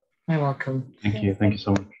 You're welcome. Thank you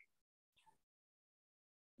so much.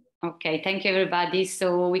 Okay, thank you everybody.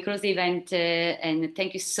 So we close the event and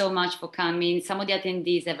thank you so much for coming. Some of the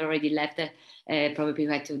attendees have already left, probably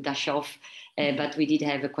had to dash off, but we did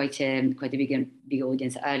have quite a big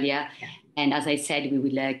audience earlier. Yeah. And as I said, we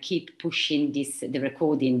will keep pushing the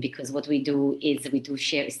recording, because what we do is we do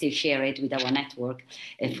still share it with our network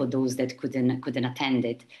for those that couldn't attend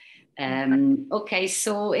it. Okay,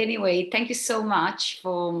 so anyway, thank you so much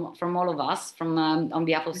from all of us, from on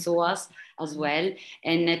behalf of SOAS as well,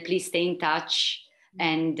 and please stay in touch,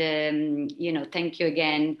 and you know, thank you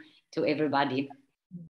again to everybody.